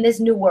they in this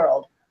new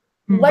world?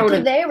 What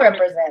do they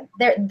represent?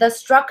 The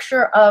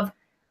structure of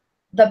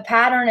the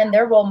pattern and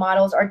their role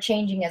models are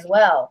changing as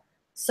well.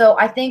 So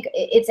I think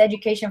it's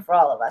education for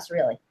all of us,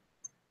 really.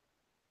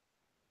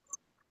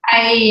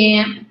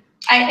 I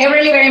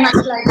really very much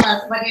like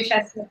what you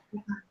just said.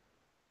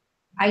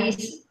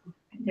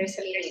 There's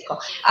a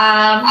little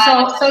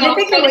echo. So the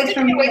takeaways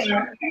from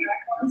here,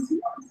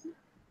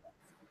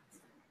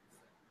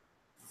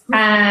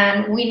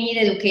 and we need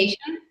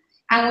education,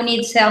 and we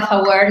need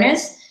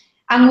self-awareness,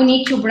 and we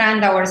need to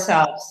brand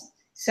ourselves.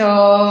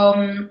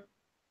 So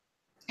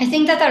I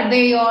think that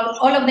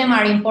all of them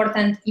are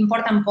important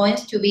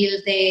points to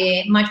build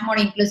a much more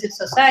inclusive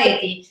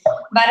society.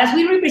 But as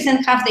we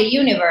represent half the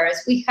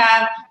universe, we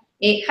have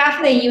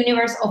half the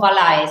universe of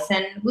allies,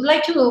 and would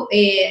like to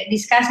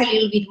discuss a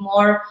little bit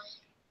more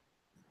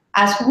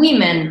as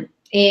women.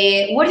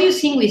 Where do you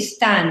think we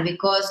stand?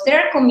 Because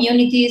there are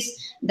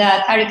communities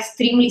that are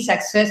extremely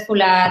successful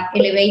at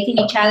elevating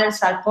each other,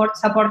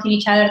 supporting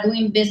each other,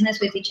 doing business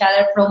with each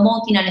other,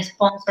 promoting and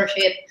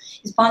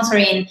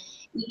sponsoring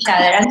each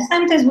other. And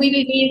sometimes we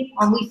believe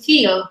or we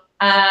feel,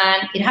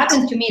 and it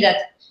happens to me,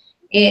 that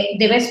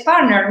the best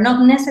partner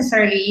not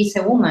necessarily is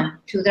a woman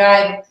to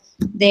drive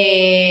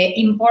the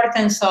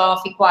importance of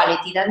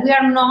equality, that we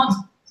are not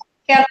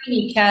helping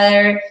each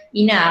other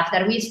enough,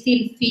 that we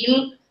still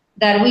feel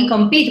that we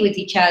compete with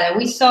each other.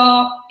 We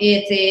saw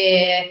it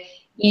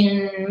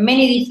in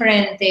many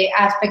different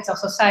aspects of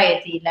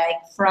society, like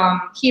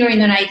from here in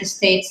the United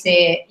States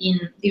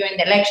during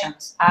the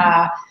elections.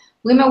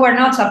 Women were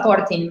not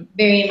supporting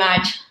very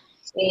much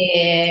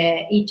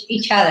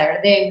each other.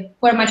 They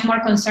were much more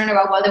concerned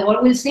about what the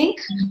world will think,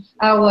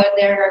 what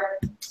their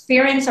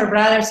parents or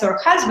brothers or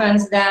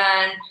husbands,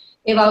 than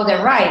about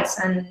their rights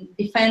and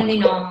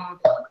defending on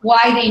why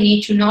they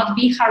need to not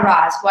be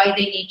harassed, why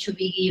they need to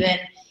be given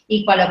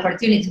equal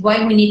opportunities,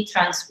 why we need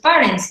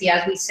transparency,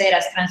 as we said,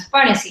 as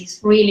transparency is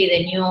really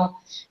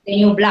the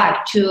new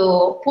black,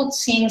 to put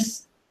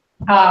things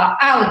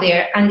out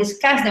there and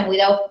discuss them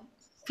without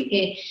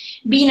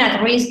being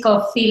at risk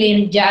of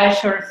feeling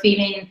judged or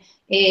feeling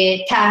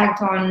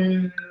tagged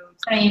on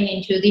framed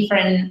into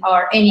different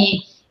or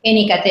any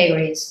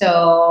categories.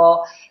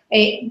 So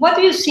what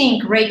do you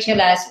think, Rachel,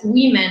 as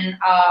women,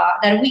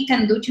 that we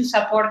can do to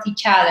support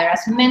each other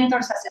as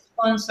mentors, as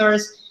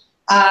sponsors?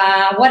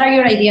 What are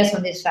your ideas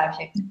on this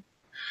subject?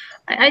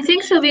 I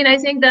think, Silvina, I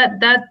think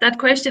that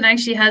question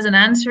actually has an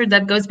answer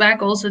that goes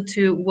back also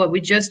to what we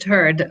just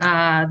heard,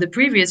 the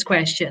previous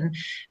question,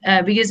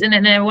 because,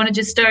 and I want to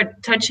just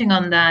start touching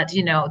on that,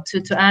 you know,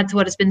 to add to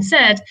what has been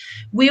said.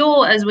 We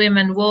all, as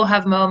women, will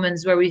have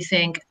moments where we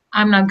think,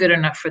 I'm not good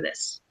enough for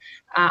this.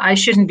 I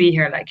shouldn't be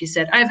here, like you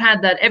said. I've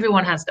had that.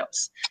 Everyone has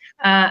those.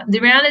 The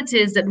reality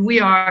is that we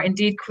are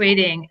indeed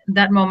creating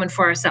that moment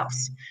for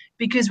ourselves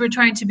because we're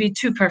trying to be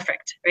too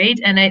perfect, right?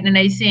 And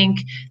I think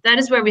that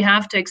is where we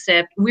have to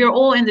accept we're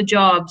all in the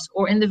jobs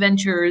or in the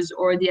ventures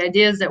or the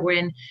ideas that we're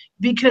in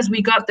because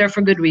we got there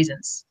for good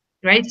reasons,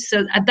 right?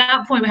 So at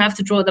that point, we have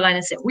to draw the line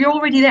and say, we're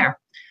already there.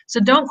 So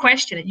don't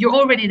question it. You're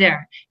already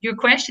there. You're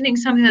questioning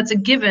something that's a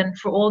given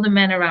for all the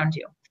men around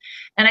you.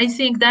 And I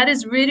think that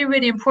is really,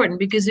 really important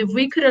because if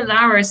we could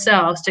allow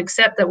ourselves to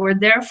accept that we're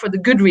there for the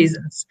good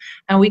reasons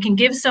and we can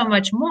give so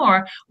much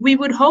more, we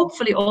would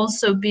hopefully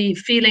also be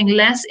feeling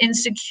less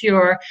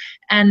insecure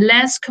and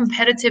less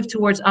competitive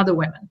towards other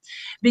women.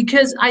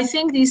 Because I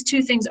think these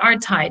two things are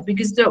tied,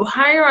 because the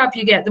higher up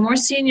you get, the more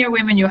senior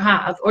women you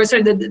have, or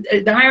sorry,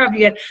 the higher up you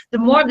get, the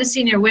more of the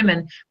senior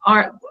women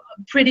are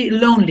pretty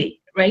lonely.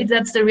 Right?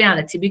 That's the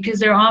reality, because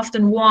they're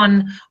often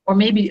one or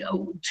maybe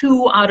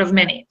two out of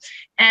many.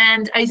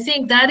 And I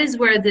think that is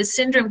where this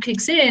syndrome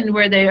kicks in,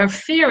 where they are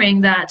fearing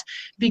that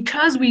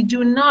because we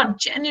do not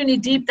genuinely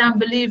deep down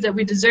believe that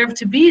we deserve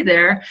to be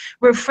there,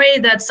 we're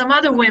afraid that some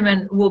other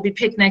women will be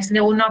picked next and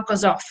they will knock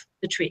us off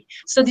the tree.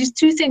 So these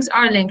two things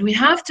are linked. We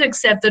have to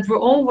accept that we're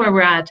all where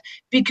we're at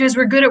because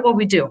we're good at what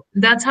we do.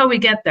 That's how we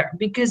get there,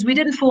 because we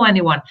didn't fool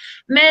anyone.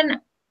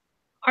 Men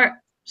are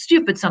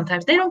stupid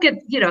sometimes. They don't get,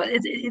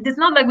 it's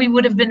not like we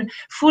would have been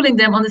fooling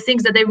them on the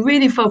things that they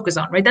really focus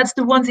on, right? That's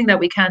the one thing that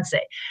we can't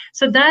say.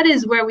 So that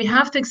is where we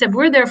have to accept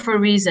we're there for a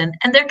reason,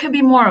 and there can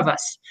be more of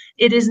us.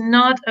 It is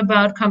not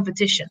about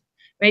competition,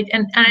 right?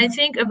 And I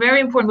think a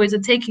very important way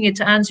of taking it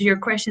to answer your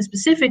question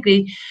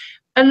specifically,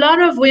 a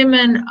lot of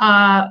women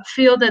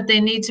feel that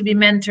they need to be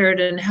mentored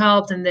and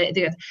helped, and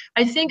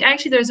I think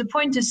actually there's a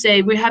point to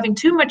say we're having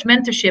too much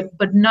mentorship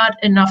but not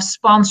enough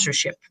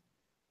sponsorship.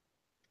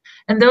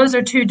 And those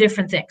are two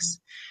different things.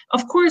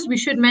 Of course, we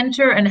should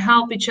mentor and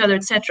help each other,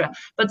 etc.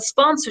 But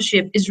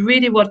sponsorship is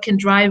really what can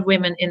drive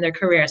women in their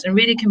careers and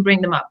really can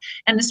bring them up.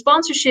 And the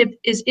sponsorship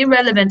is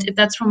irrelevant if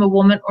that's from a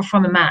woman or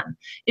from a man.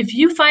 If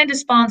you find a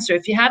sponsor,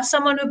 if you have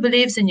someone who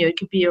believes in you, it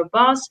could be your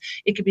boss,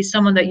 it could be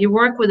someone that you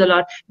work with a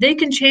lot, they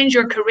can change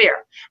your career.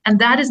 And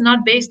that is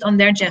not based on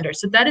their gender.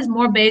 So that is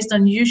more based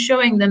on you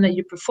showing them that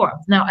you perform.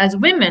 Now, as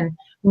women,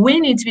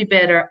 we need to be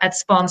better at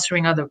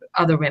sponsoring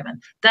other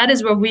women. That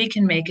is where we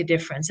can make a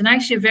difference. And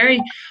actually a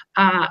very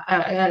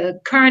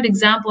current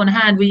example in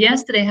hand, we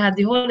yesterday had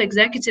the whole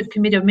executive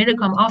committee of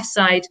Millicom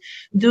offsite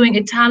doing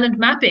a talent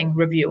mapping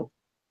review.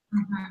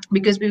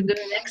 Because we've done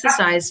an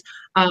exercise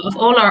of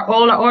all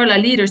our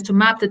leaders to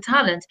map the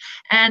talent.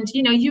 And,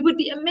 you would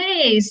be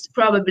amazed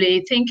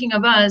probably thinking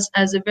of us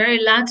as a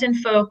very Latin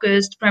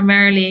focused,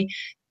 primarily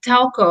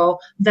telco,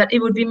 that it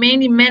would be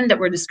mainly men that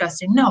we're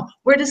discussing. No,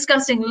 we're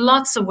discussing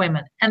lots of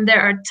women, and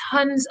there are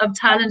tons of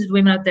talented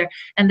women out there,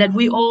 and that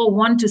we all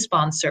want to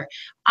sponsor.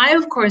 I,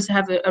 of course,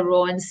 have a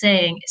role in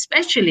saying,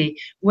 especially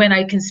when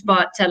I can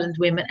spot talented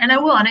women, and I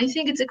will. And I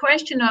think it's a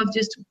question of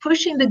just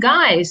pushing the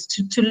guys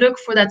to look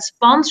for that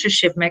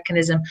sponsorship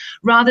mechanism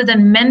rather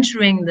than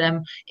mentoring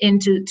them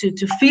into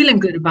to feeling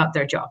good about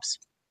their jobs.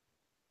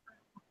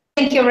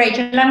 Thank you,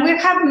 Rachel. And we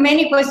have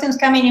many questions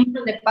coming in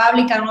from the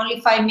public and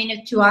only 5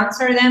 minutes to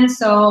answer them.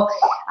 So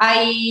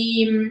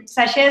I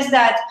suggest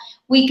that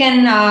we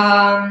can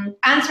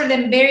answer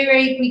them very,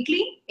 very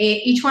quickly.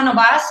 Each one of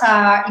us,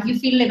 if you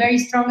feel very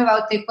strong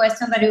about the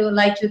question that you would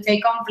like to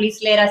take on,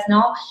 please let us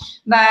know.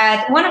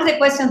 But one of the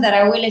questions that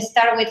I will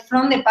start with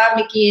from the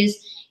public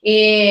is,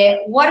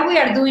 what we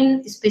are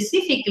doing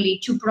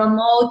specifically to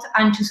promote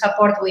and to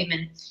support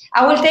women.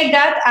 I will take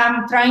that.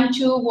 I'm trying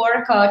to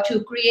work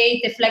to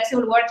create a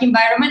flexible work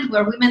environment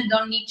where women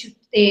don't need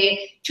to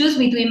choose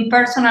between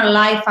personal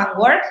life and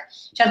work,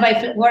 just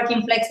by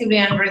working flexibly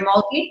and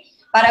remotely.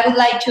 But I would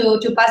like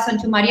to pass on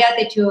to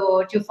Mariate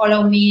to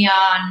follow me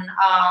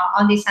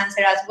on this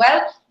answer as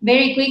well.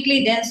 Very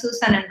quickly, then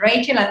Susan and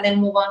Rachel, and then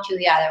move on to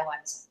the other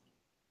ones.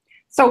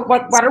 So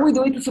what are we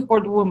doing to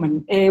support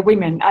women?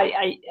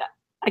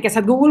 I guess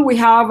at Google, we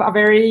have a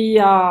very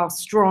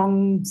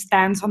strong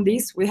stance on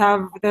this. We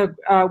have the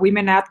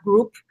Women at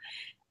Group,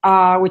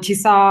 which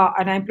is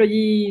an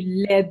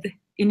employee-led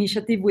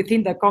initiative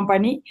within the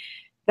company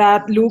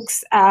that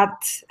looks at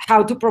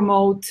how to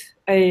promote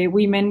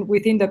women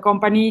within the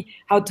company,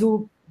 how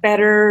to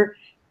better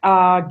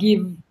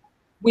give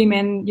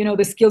women,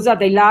 the skills that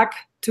they lack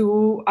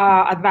to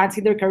advance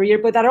in their career,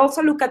 but that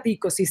also look at the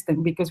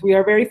ecosystem, because we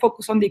are very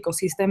focused on the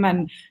ecosystem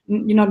and,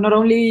 not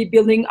only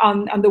building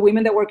on the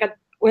women that work at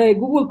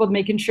Google, but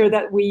making sure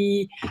that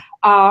we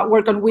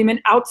work on women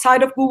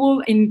outside of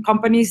Google in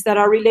companies that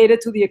are related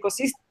to the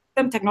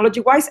ecosystem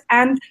technology-wise,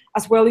 and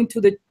as well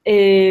into the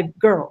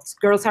girls.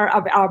 Girls are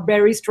a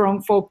very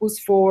strong focus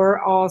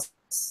for us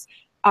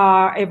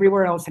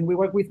everywhere else, and we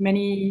work with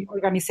many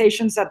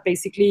organizations that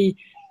basically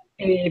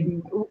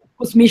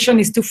whose mission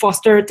is to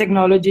foster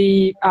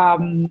technology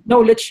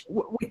knowledge,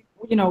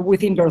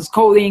 within girls,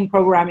 coding,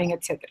 programming,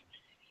 etc.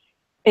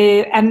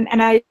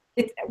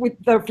 With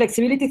the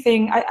flexibility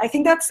thing, I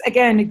think that's,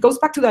 again, it goes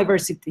back to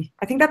diversity.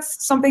 I think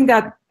that's something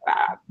that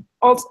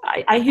also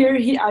I hear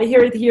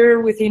it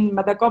here within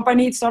the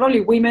company. It's not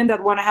only women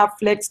that want to have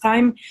flex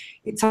time;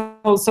 it's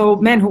also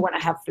men who want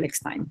to have flex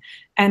time.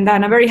 And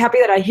I'm very happy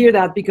that I hear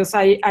that, because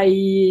I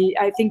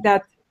think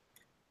that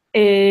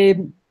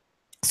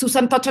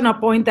Susan touched on a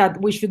point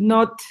that we should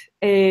not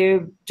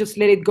just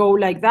let it go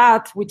like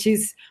that, which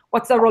is,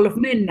 what's the role of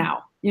men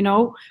now? You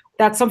know,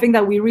 that's something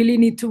that we really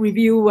need to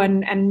review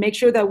and make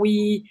sure that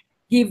we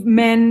give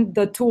men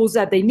the tools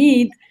that they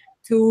need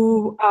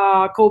to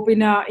cope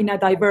in a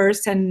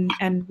diverse and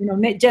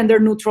gender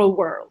neutral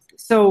world.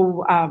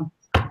 So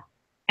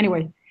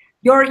anyway,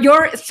 your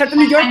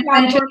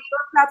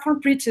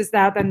platform preaches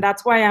that, and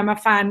that's why I'm a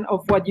fan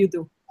of what you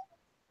do.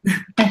 Well,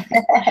 I'm a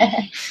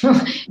fan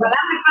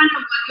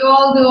of what you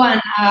all do, and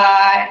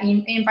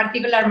in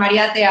particular,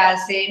 Mariate, as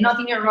not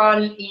in your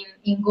role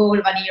in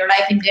Google, but in your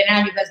life in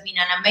general, you have been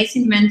an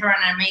amazing mentor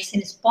and an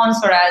amazing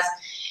sponsor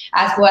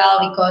as well,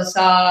 because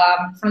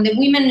from the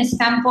women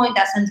standpoint,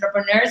 as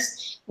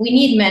entrepreneurs, we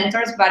need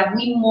mentors, but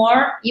we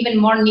even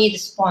more need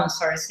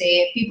sponsors,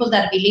 people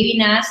that believe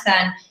in us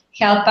and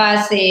help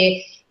us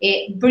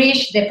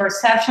bridge the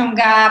perception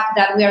gap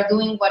that we are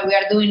doing what we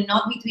are doing,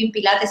 not between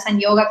Pilates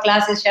and yoga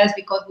classes just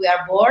because we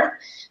are bored,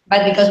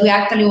 but because we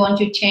actually want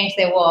to change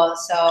the world.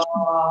 So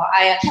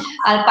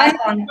I'll pass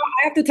on.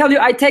 I have to tell you,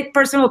 I take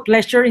personal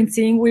pleasure in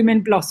seeing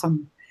women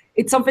blossom.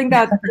 It's something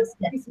that gives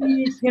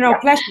me,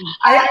 pleasure.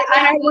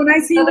 When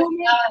I see women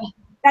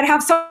that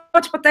have so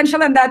much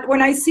potential, and that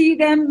when I see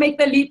them make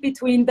the leap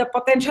between the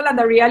potential and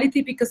the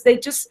reality, because they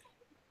just,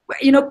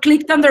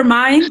 clicked on their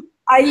mind,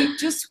 I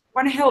just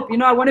want to help.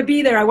 I want to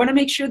be there. I want to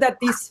make sure that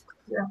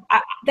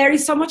there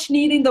is so much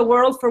need in the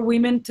world for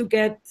women to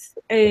get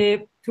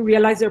to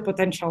realize their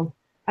potential,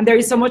 and there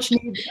is so much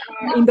need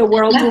in the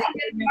world. I'm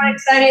more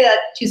excited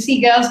to see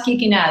girls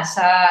kicking ass.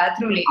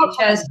 Truly,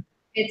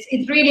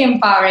 it's really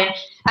empowering.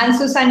 And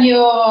Susan,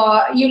 you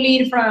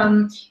lead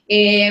from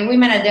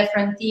Women at the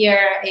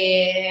Frontier,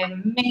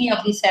 many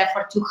of these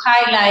efforts to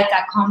highlight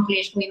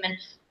accomplished women.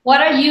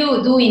 What are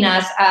you doing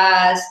as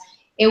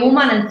a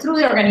woman, and through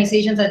the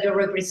organizations that you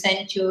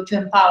represent, to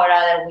empower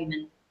other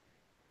women?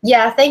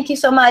 Yeah, thank you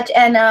so much.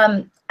 And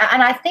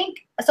I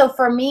think, so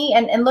for me,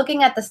 and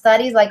looking at the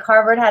studies, like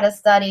Harvard had a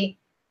study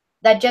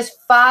that just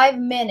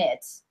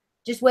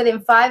within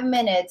 5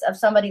 minutes of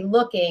somebody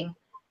looking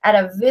at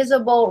a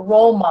visible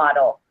role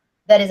model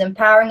that is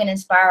empowering and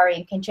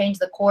inspiring can change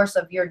the course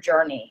of your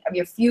journey, of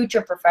your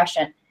future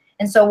profession.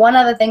 And so one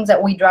of the things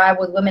that we drive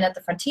with Women at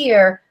the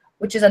Frontier,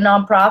 which is a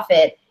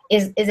nonprofit,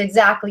 is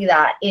exactly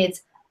that.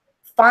 It's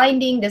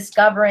finding,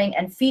 discovering,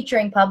 and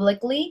featuring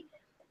publicly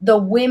the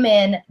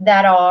women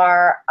that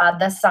are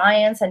the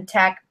science and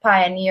tech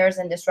pioneers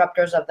and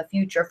disruptors of the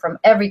future from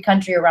every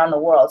country around the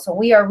world. So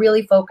we are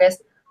really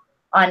focused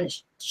on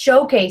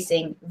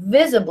showcasing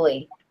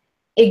visibly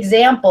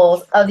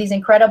examples of these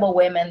incredible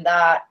women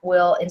that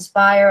will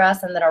inspire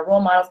us and that are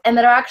role models and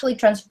that are actually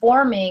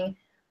transforming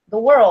the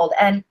world.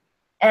 And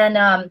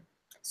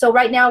so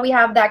right now we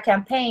have that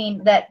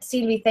campaign that,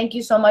 Silvi, thank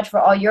you so much for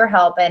all your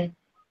help and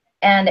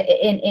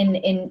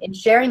in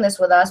sharing this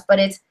with us, but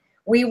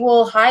we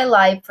will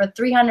highlight for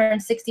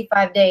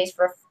 365 days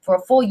for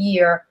a full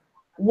year,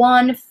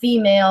 one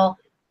female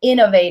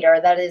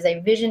innovator that is a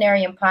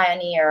visionary and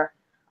pioneer,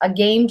 a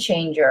game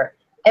changer,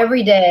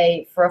 every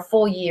day for a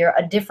full year,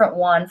 a different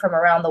one from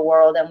around the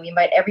world. And we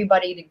invite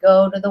everybody to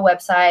go to the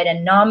website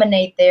and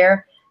nominate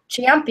their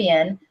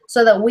champion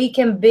so that we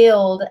can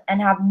build and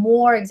have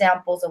more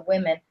examples of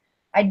women.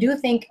 I do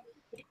think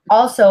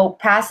also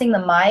passing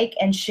the mic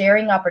and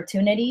sharing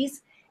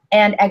opportunities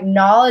and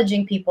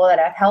acknowledging people that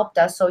have helped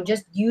us. So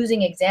just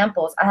using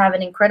examples. I have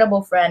an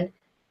incredible friend,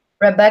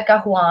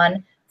 Rebecca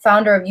Juan,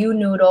 founder of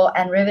U-Noodle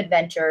and Rivet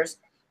Ventures.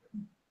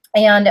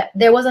 And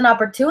there was an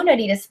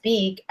opportunity to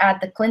speak at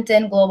the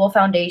Clinton Global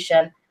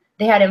Foundation.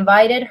 They had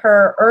invited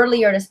her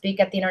earlier to speak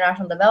at the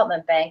International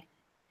Development Bank.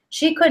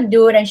 She couldn't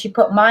do it, and she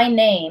put my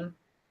name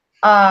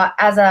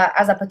as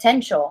a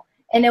potential.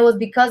 And it was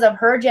because of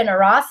her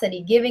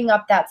generosity, giving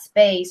up that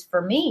space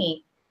for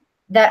me,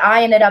 that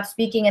I ended up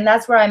speaking. And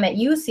that's where I met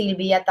you,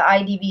 Silvi, at the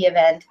IDB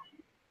event.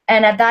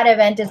 And at that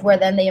event is where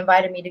then they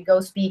invited me to go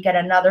speak at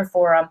another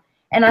forum.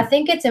 And I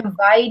think it's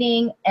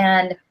inviting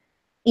and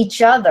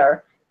each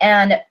other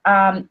and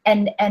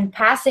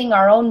passing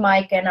our own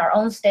mic and our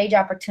own stage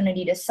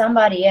opportunity to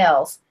somebody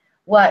else.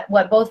 What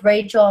both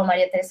Rachel and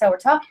Maria Teresa were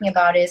talking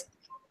about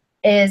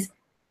is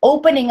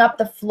opening up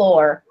the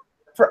floor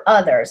for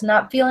others,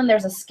 not feeling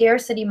there's a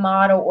scarcity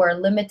model or a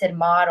limited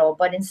model,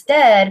 but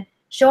instead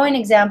showing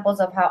examples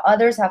of how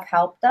others have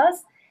helped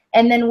us.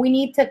 And then we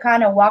need to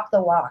kind of walk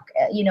the walk.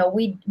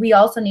 We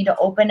also need to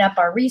open up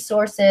our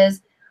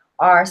resources,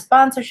 our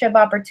sponsorship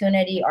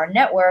opportunity, our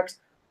networks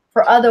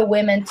for other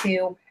women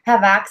to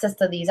have access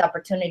to these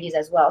opportunities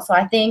as well. So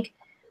I think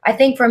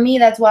for me,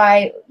 that's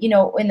why,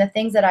 in the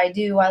things that I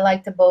do, I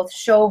like to both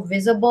show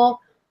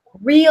visible,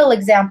 real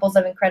examples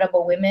of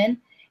incredible women.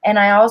 And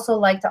I also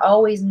like to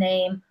always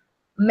name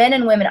men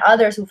and women,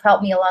 others who've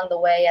helped me along the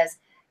way as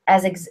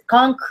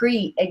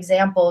concrete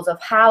examples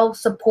of how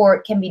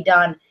support can be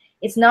done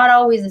It's not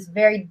always this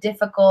very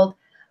difficult,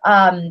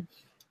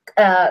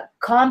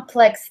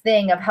 complex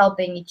thing of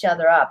helping each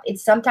other up.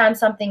 It's sometimes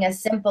something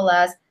as simple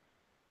as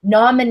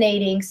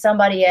nominating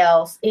somebody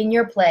else in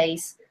your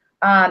place.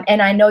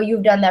 And I know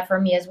you've done that for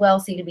me as well,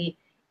 C2B,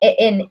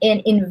 in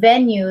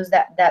venues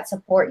that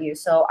support you.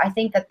 So I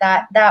think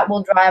that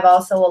will drive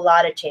also a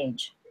lot of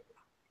change.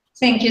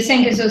 Thank you,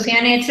 Susie.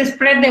 And it's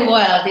spread the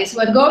wealth. It's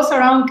what goes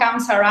around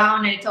comes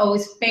around, and it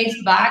always pays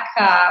back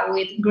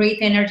with great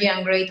energy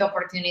and great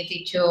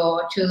opportunity to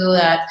do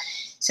that.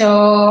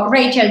 So,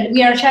 Rachel,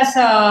 we are just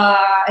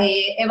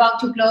about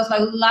to close.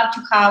 I would love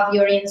to have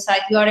your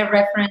insight. You are a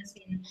reference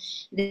in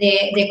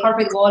the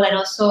corporate world and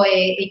also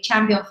a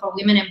champion for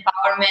women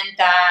empowerment.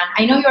 And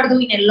I know you are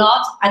doing a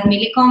lot at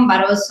Millicom,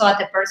 but also at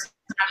the personal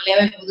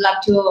level. I would love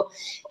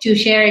to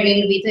share a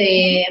little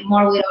bit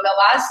more with all of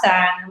us.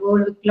 And we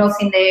will be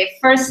closing the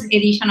first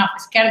edition of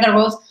Scared the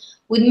Rose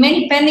with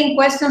many pending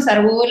questions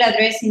that we will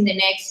address in the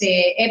next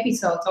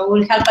episode. So,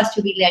 will help us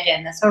to build the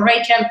agenda. So,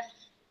 Rachel.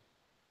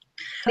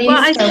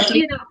 Well,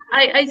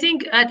 I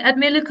think at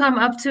Millicom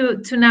up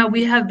to now,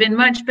 we have been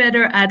much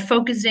better at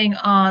focusing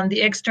on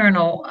the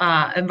external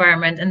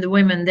environment and the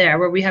women there,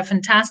 where we have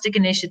fantastic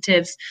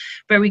initiatives,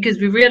 because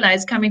we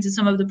realize, coming to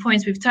some of the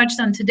points we've touched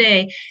on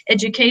today,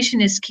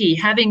 education is key.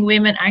 Having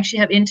women actually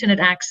have internet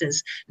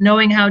access,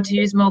 knowing how to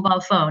use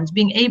mobile phones,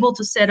 being able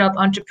to set up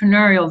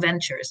entrepreneurial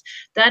ventures.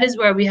 That is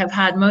where we have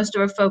had most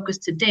of our focus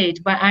to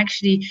date, by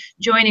actually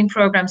joining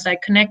programs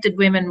like Connected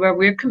Women, where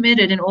we're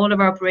committed in all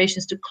of our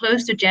operations to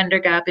close the gender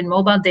gap in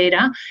mobile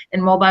data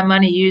and mobile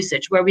money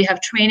usage, where we have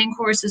training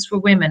courses for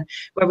women,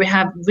 where we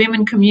have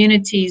women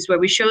communities, where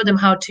we show them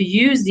how to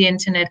use the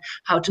internet,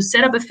 how to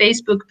set up a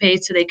Facebook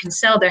page so they can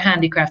sell their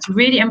handicrafts,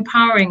 really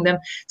empowering them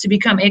to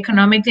become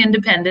economically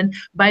independent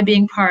by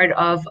being part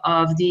of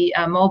the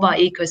mobile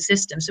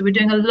ecosystem. So we're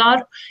doing a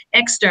lot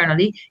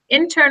externally.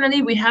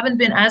 Internally, we haven't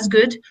been as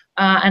good.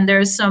 And there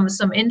are some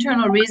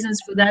internal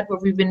reasons for that, where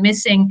we've been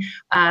missing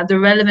the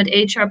relevant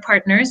HR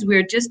partners.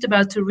 We're just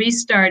about to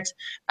restart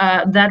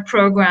that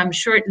program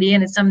shortly,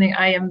 and it's something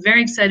I am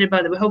very excited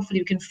about, that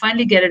hopefully we can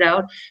finally get it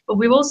out. But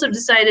we've also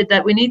decided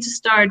that we need to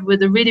start with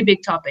the really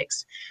big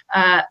topics.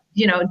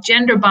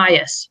 Gender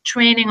bias,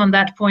 training on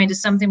that point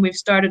is something we've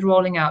started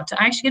rolling out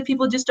to actually get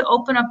people just to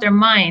open up their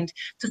mind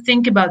to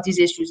think about these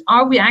issues.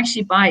 Are we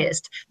actually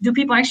biased? Do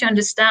people actually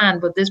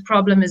understand what this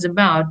problem is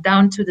about,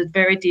 down to the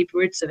very deep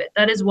roots of it?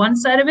 That is one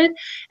side of it.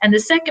 And the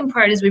second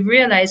part is, we've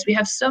realized we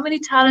have so many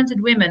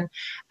talented women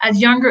at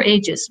younger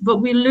ages, but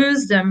we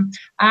lose them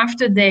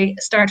after they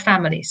start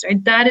families,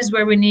 right? That is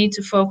where we need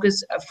to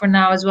focus for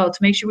now as well,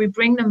 to make sure we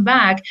bring them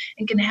back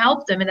and can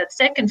help them in that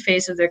second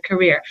phase of their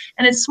career.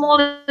 And it's small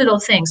little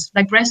things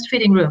like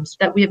breastfeeding rooms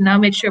that we have now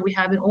made sure we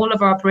have in all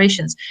of our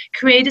operations.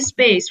 Create a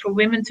space for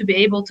women to be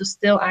able to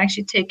still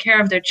actually take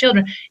care of their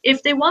children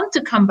if they want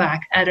to come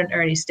back at an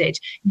early stage.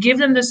 Give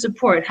them the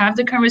support, have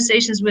the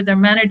conversations with their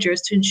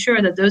managers to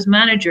ensure that those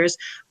managers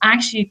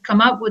actually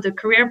come up with a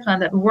career plan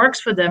that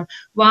works for them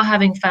while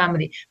having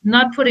family.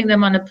 Not putting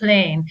them on a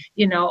plane,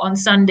 on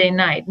Sunday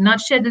night, not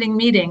scheduling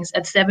meetings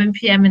at 7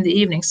 p.m. in the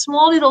evening.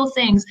 Small little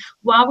things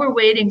while we're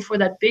waiting for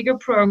that bigger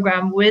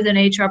program with an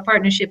HR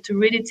partnership to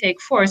really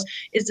take force,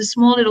 is the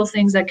small little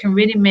things that can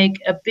really make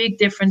a big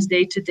difference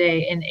day to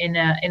day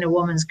in a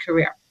woman's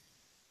career.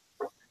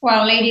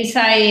 Well, ladies,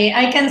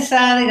 I can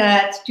say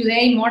that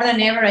today more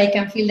than ever, I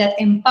can feel that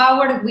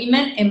empowered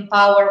women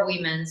empower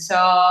women. So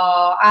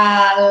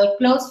I'll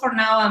close for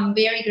now. I'm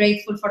very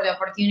grateful for the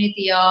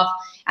opportunity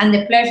and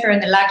the pleasure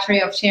and the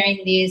luxury of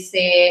sharing this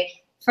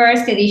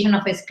first edition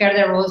of Scared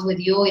the Rose with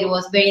you. It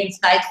was very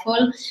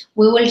insightful.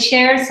 We will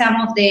share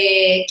some of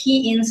the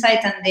key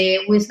insights and the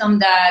wisdom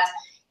that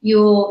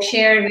you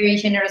share very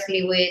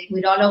generously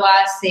with all of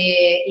us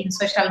in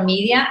social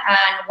media.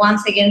 And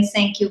once again,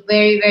 thank you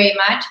very, very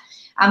much.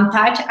 I'm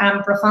touched.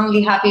 I'm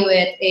profoundly happy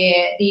with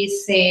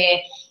this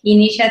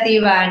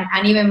initiative,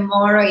 and even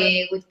more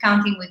with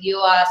counting with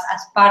you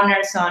as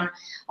partners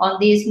on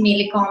this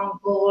Millicom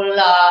goal,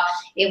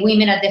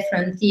 Women at the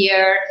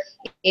Frontier.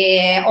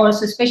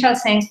 Also, special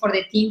thanks for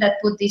the team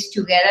that put this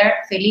together,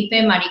 Felipe,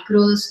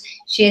 Maricruz,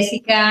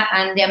 Jessica,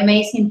 and the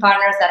amazing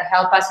partners that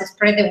help us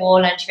spread the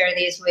word and share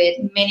this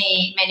with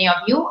many, many of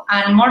you.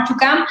 And more to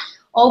come,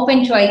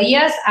 open to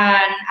ideas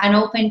and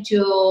open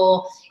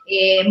to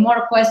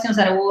more questions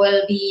that we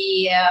will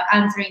be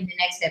answering in the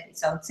next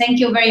episode. Thank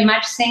you very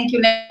much. Thank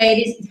you,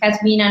 ladies. It has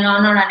been an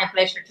honor and a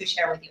pleasure to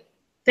share with you.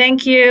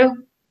 Thank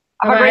you.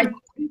 Have a great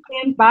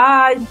weekend.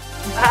 Bye.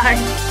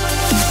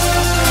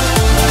 Bye.